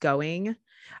I'm just going,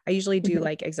 I usually do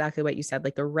like exactly what you said,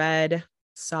 like the red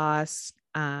sauce,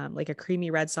 like a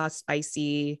creamy red sauce,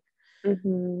 spicy.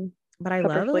 But I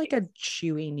love like a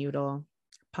chewy noodle.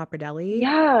 Pappardelle.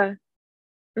 Yeah.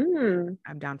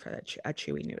 I'm down for a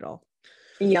chewy noodle.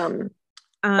 Yum.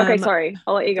 Okay, sorry.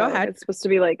 I'll let you go. Go ahead. It's supposed to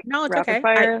be like no, it's rapid okay.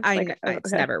 fire.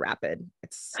 It's never rapid.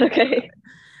 It's okay.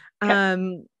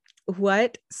 Rapid.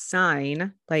 What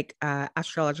sign, like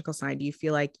astrological sign, do you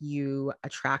feel like you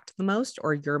attract the most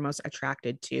or you're most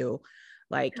attracted to,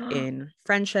 like in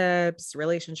friendships,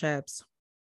 relationships?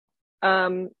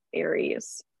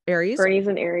 Aries. Aries? Bernie's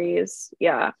an Aries.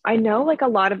 Yeah. I know like a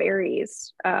lot of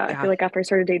Aries. I feel like after I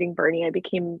started dating Bernie, I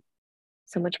became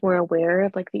so much more aware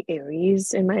of like the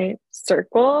Aries in my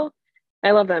circle.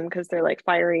 I love them because they're like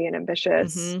fiery and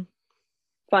ambitious,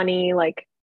 funny, like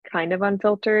kind of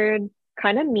unfiltered,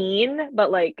 kind of mean,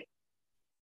 but like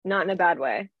not in a bad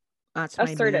way. That's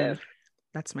assertive. My moon.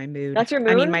 That's my mood. That's your moon?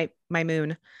 I mean, my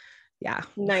moon. Yeah.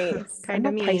 Nice. Kind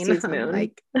of mean. Pisces moon.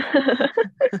 Like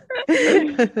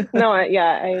no,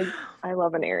 I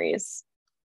love an Aries.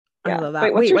 Yeah. I love that.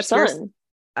 Wait, what's your sun?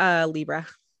 Libra.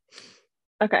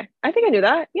 Okay. I think I knew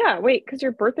that. Yeah. Wait, because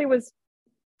your birthday was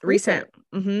recent.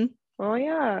 Oh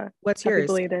yeah. What's Happy yours?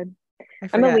 belated.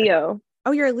 I'm a Leo.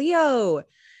 Oh, you're a Leo.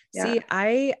 Yeah. See,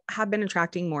 I have been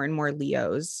attracting more and more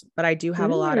Leos, but I do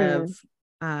have a lot of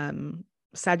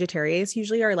Sagittarius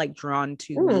usually are like drawn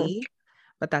to me,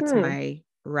 but that's my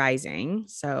rising.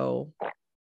 So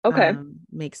okay.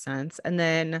 Makes sense. And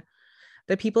then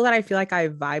the people that I feel like I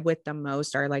vibe with the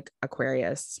most are like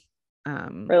Aquarius.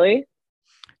 Really?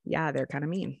 Yeah, they're kind of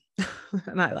mean.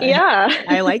 Yeah.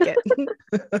 I like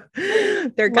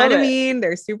it. They're kind of mean.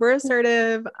 They're super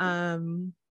assertive.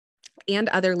 And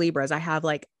other Libras. I have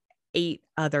like 8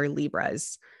 other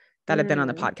Libras that have been on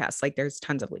the podcast. Like there's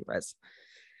tons of Libras.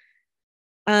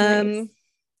 Nice.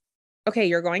 Okay,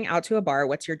 you're going out to a bar.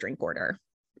 What's your drink order?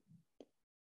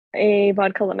 A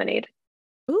vodka lemonade.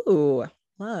 Ooh,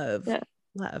 love. Yeah.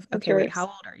 Love. Okay, wait, how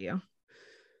old are you?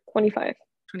 25.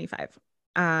 25.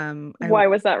 Why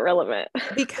was that relevant?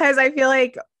 Because I feel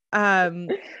like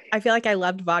I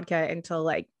loved vodka until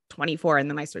like 24 and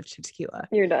then I switched to tequila.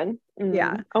 You're done.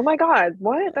 Yeah. Oh my God.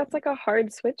 What? That's like a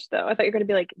hard switch though. I thought you were gonna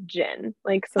be like gin.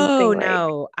 Like something. Oh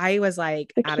no. I was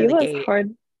like out of the gate.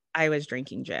 Hard. I was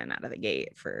drinking gin out of the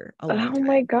gate for a long time. Oh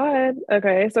my God.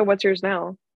 Okay. So what's yours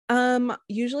now?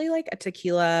 Usually like a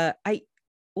tequila. I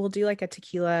will do like a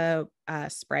tequila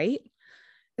Sprite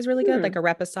is really good. Like a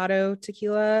Reposado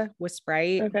tequila with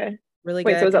Sprite. Okay. Really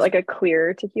good. Wait, so is that like a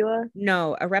clear tequila?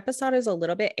 No, a Reposado is a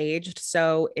little bit aged,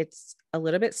 so it's a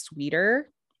little bit sweeter.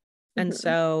 And Mhm.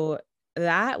 so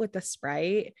that with the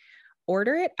Sprite,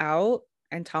 order it out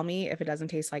and tell me if it doesn't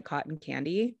taste like cotton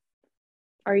candy.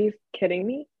 Are you kidding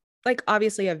me? Like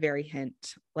obviously a very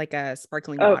hint, like a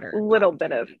sparkling A water. little cotton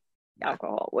bit of candy. Yeah.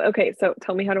 alcohol. Okay, so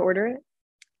tell me how to order it.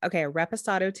 Okay.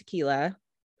 Reposado tequila.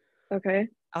 Okay.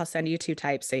 I'll send you 2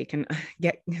 types so you can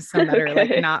get some that are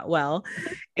like Okay. not well.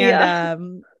 Yeah.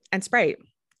 And Sprite.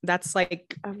 That's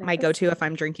like A my go-to Reposado. if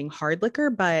I'm drinking hard liquor,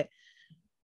 but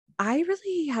I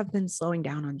really have been slowing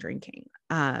down on drinking.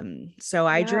 So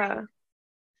I drink, Yeah.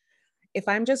 if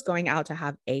I'm just going out to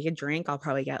have a drink, I'll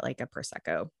probably get like a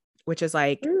Prosecco, which is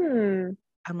like, Mm,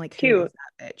 I'm like, who is cute.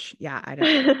 that bitch? Yeah,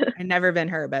 That's I've never been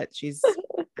her, but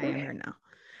I am her now.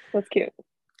 cute.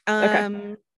 Okay.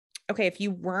 Um, okay, if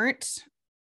you weren't,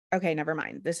 okay, never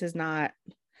mind. This is not,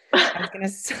 I was gonna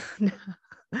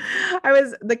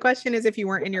the question is if you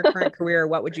weren't in your current career,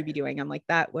 what would you be doing? I'm like,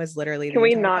 that was literally Can the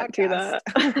we entire not do podcast.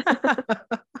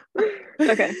 that?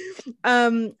 Okay.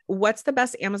 What's the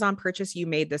best Amazon purchase you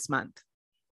made this month?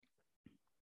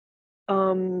 I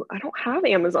don't have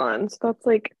Amazon, so that's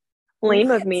like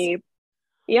lame of What? me.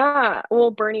 Yeah,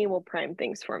 well, Bernie will prime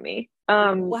things for me.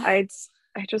 What? I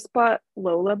just bought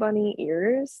Lola Bunny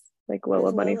ears, like What Lola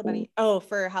is Bunny Lola from Bunny? Oh,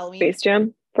 for Halloween? Space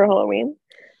Jam for Halloween.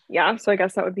 Yeah, so I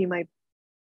guess that would be my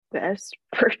best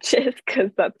purchase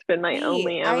because that's been my Wait,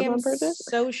 only I am Amazon purchase.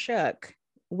 so shook.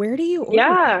 Where do you order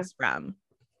Yeah, things from?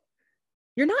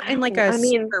 You're not I in don't like know. a I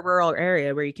mean, super rural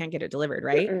area where you can't get it delivered,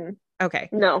 right? mm-mm. Okay.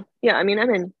 No. Yeah, I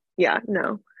mean, yeah,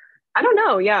 no. I don't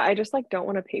know. Yeah, I just like don't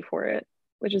want to pay for it,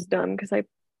 which is dumb because I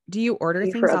Do you order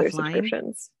pay for things other offline?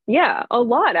 subscriptions. Yeah, a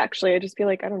lot actually. I just feel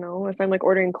like I don't know if I'm like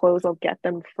ordering clothes, I'll get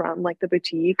them from like the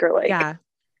boutique or like Yeah.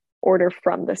 order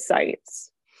from the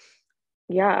sites.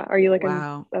 Yeah. Are you like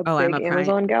Wow. a Oh, big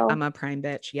Amazon gal? I'm a Prime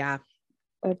bitch. Yeah.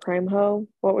 A Prime hoe?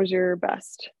 What was your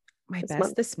best My this best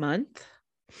month? this month?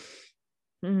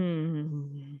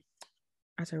 Hmm.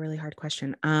 That's a really hard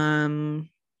question.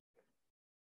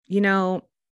 You know,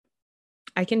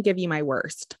 I can give you my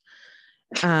worst.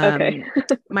 Okay.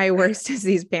 My worst is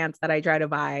these pants that I try to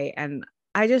buy, and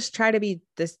I just try to be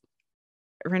this.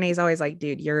 Renee's always like,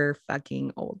 dude, you're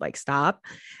fucking old. Like, stop.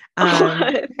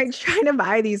 What? I try to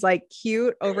buy these like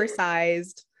cute,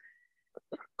 oversized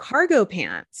cargo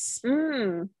pants,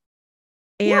 Mm.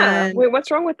 Yeah. and Wait,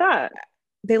 what's wrong with that?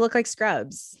 they look like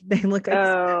scrubs. They look like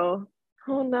Oh.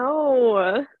 Oh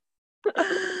no.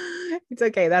 it's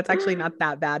okay. That's actually not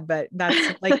that bad, but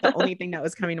that's like the only thing that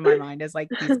was coming to my mind is like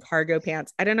these cargo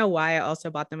pants. I don't know why I also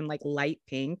bought them in like light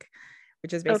pink,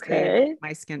 which is basically Okay.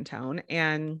 my skin tone.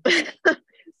 And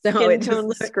so Skin it just tone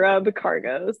looked scrub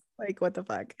cargos. like, what the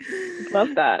fuck?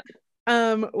 Love that.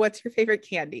 What's your favorite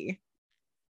candy?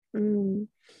 Mm.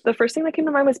 The first thing that came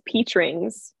to mind was peach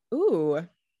rings. Ooh,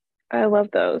 I love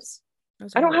those.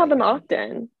 those I are don't have really them good.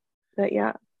 often, but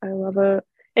yeah, I love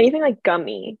anything like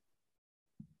gummy.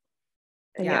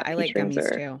 And Yeah, yeah, I peach like rings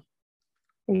gummies are, too.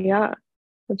 yeah,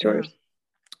 what's Yeah. yours?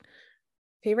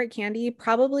 Favorite candy?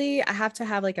 Probably I have to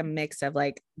have like a mix of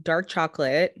like dark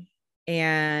chocolate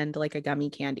and like a gummy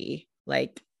candy.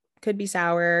 Like could be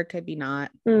sour, could be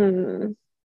not, Hmm.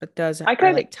 but those I are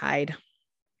could, like tied.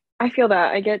 I feel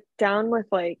that I get down with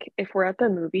like if we're at the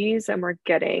movies and we're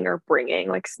getting or bringing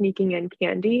like sneaking in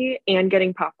candy and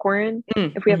getting popcorn.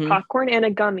 If we have Mm-hmm. popcorn and a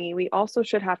gummy, we also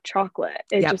should have chocolate.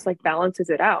 It Yep. just like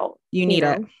balances it out, You you need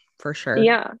it know? for sure.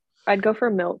 Yeah, I'd go for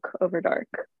milk over dark,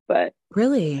 but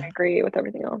Really? I agree with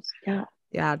everything else. Yeah.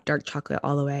 Yeah, dark chocolate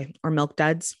all the way. Or Milk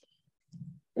Duds.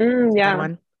 Mm, It's a good yeah.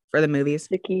 one for the movies.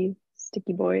 Sticky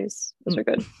boys. Those are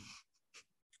good.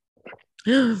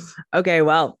 Okay,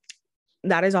 well,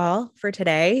 that is all for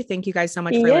today. Thank you guys so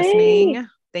much for Yay. listening.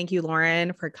 Thank you,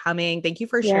 Lauren, for coming. Thank you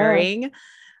for Yeah. sharing.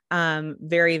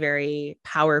 Very, very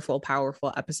powerful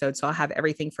episode. So I'll have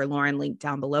everything for Lauren linked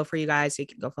down below for you guys. So you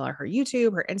can go follow her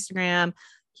YouTube, her Instagram,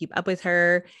 keep up with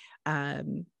her.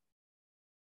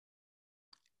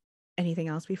 Anything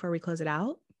else before we close it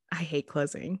out? I hate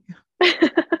closing. I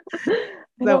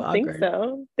So don't think awkward.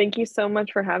 so. Thank you so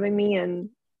much for having me. And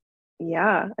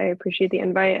yeah, I appreciate the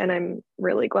invite. And I'm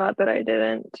really glad that I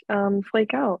didn't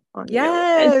flake out on you.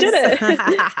 I did Yes.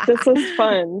 it. This was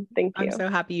fun. Thank I'm you. so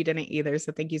happy you didn't either.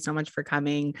 So thank you so much for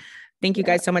coming. Thank you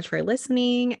Yeah. guys so much for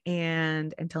listening.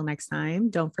 And until next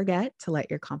time, don't forget to let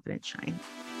your confidence shine.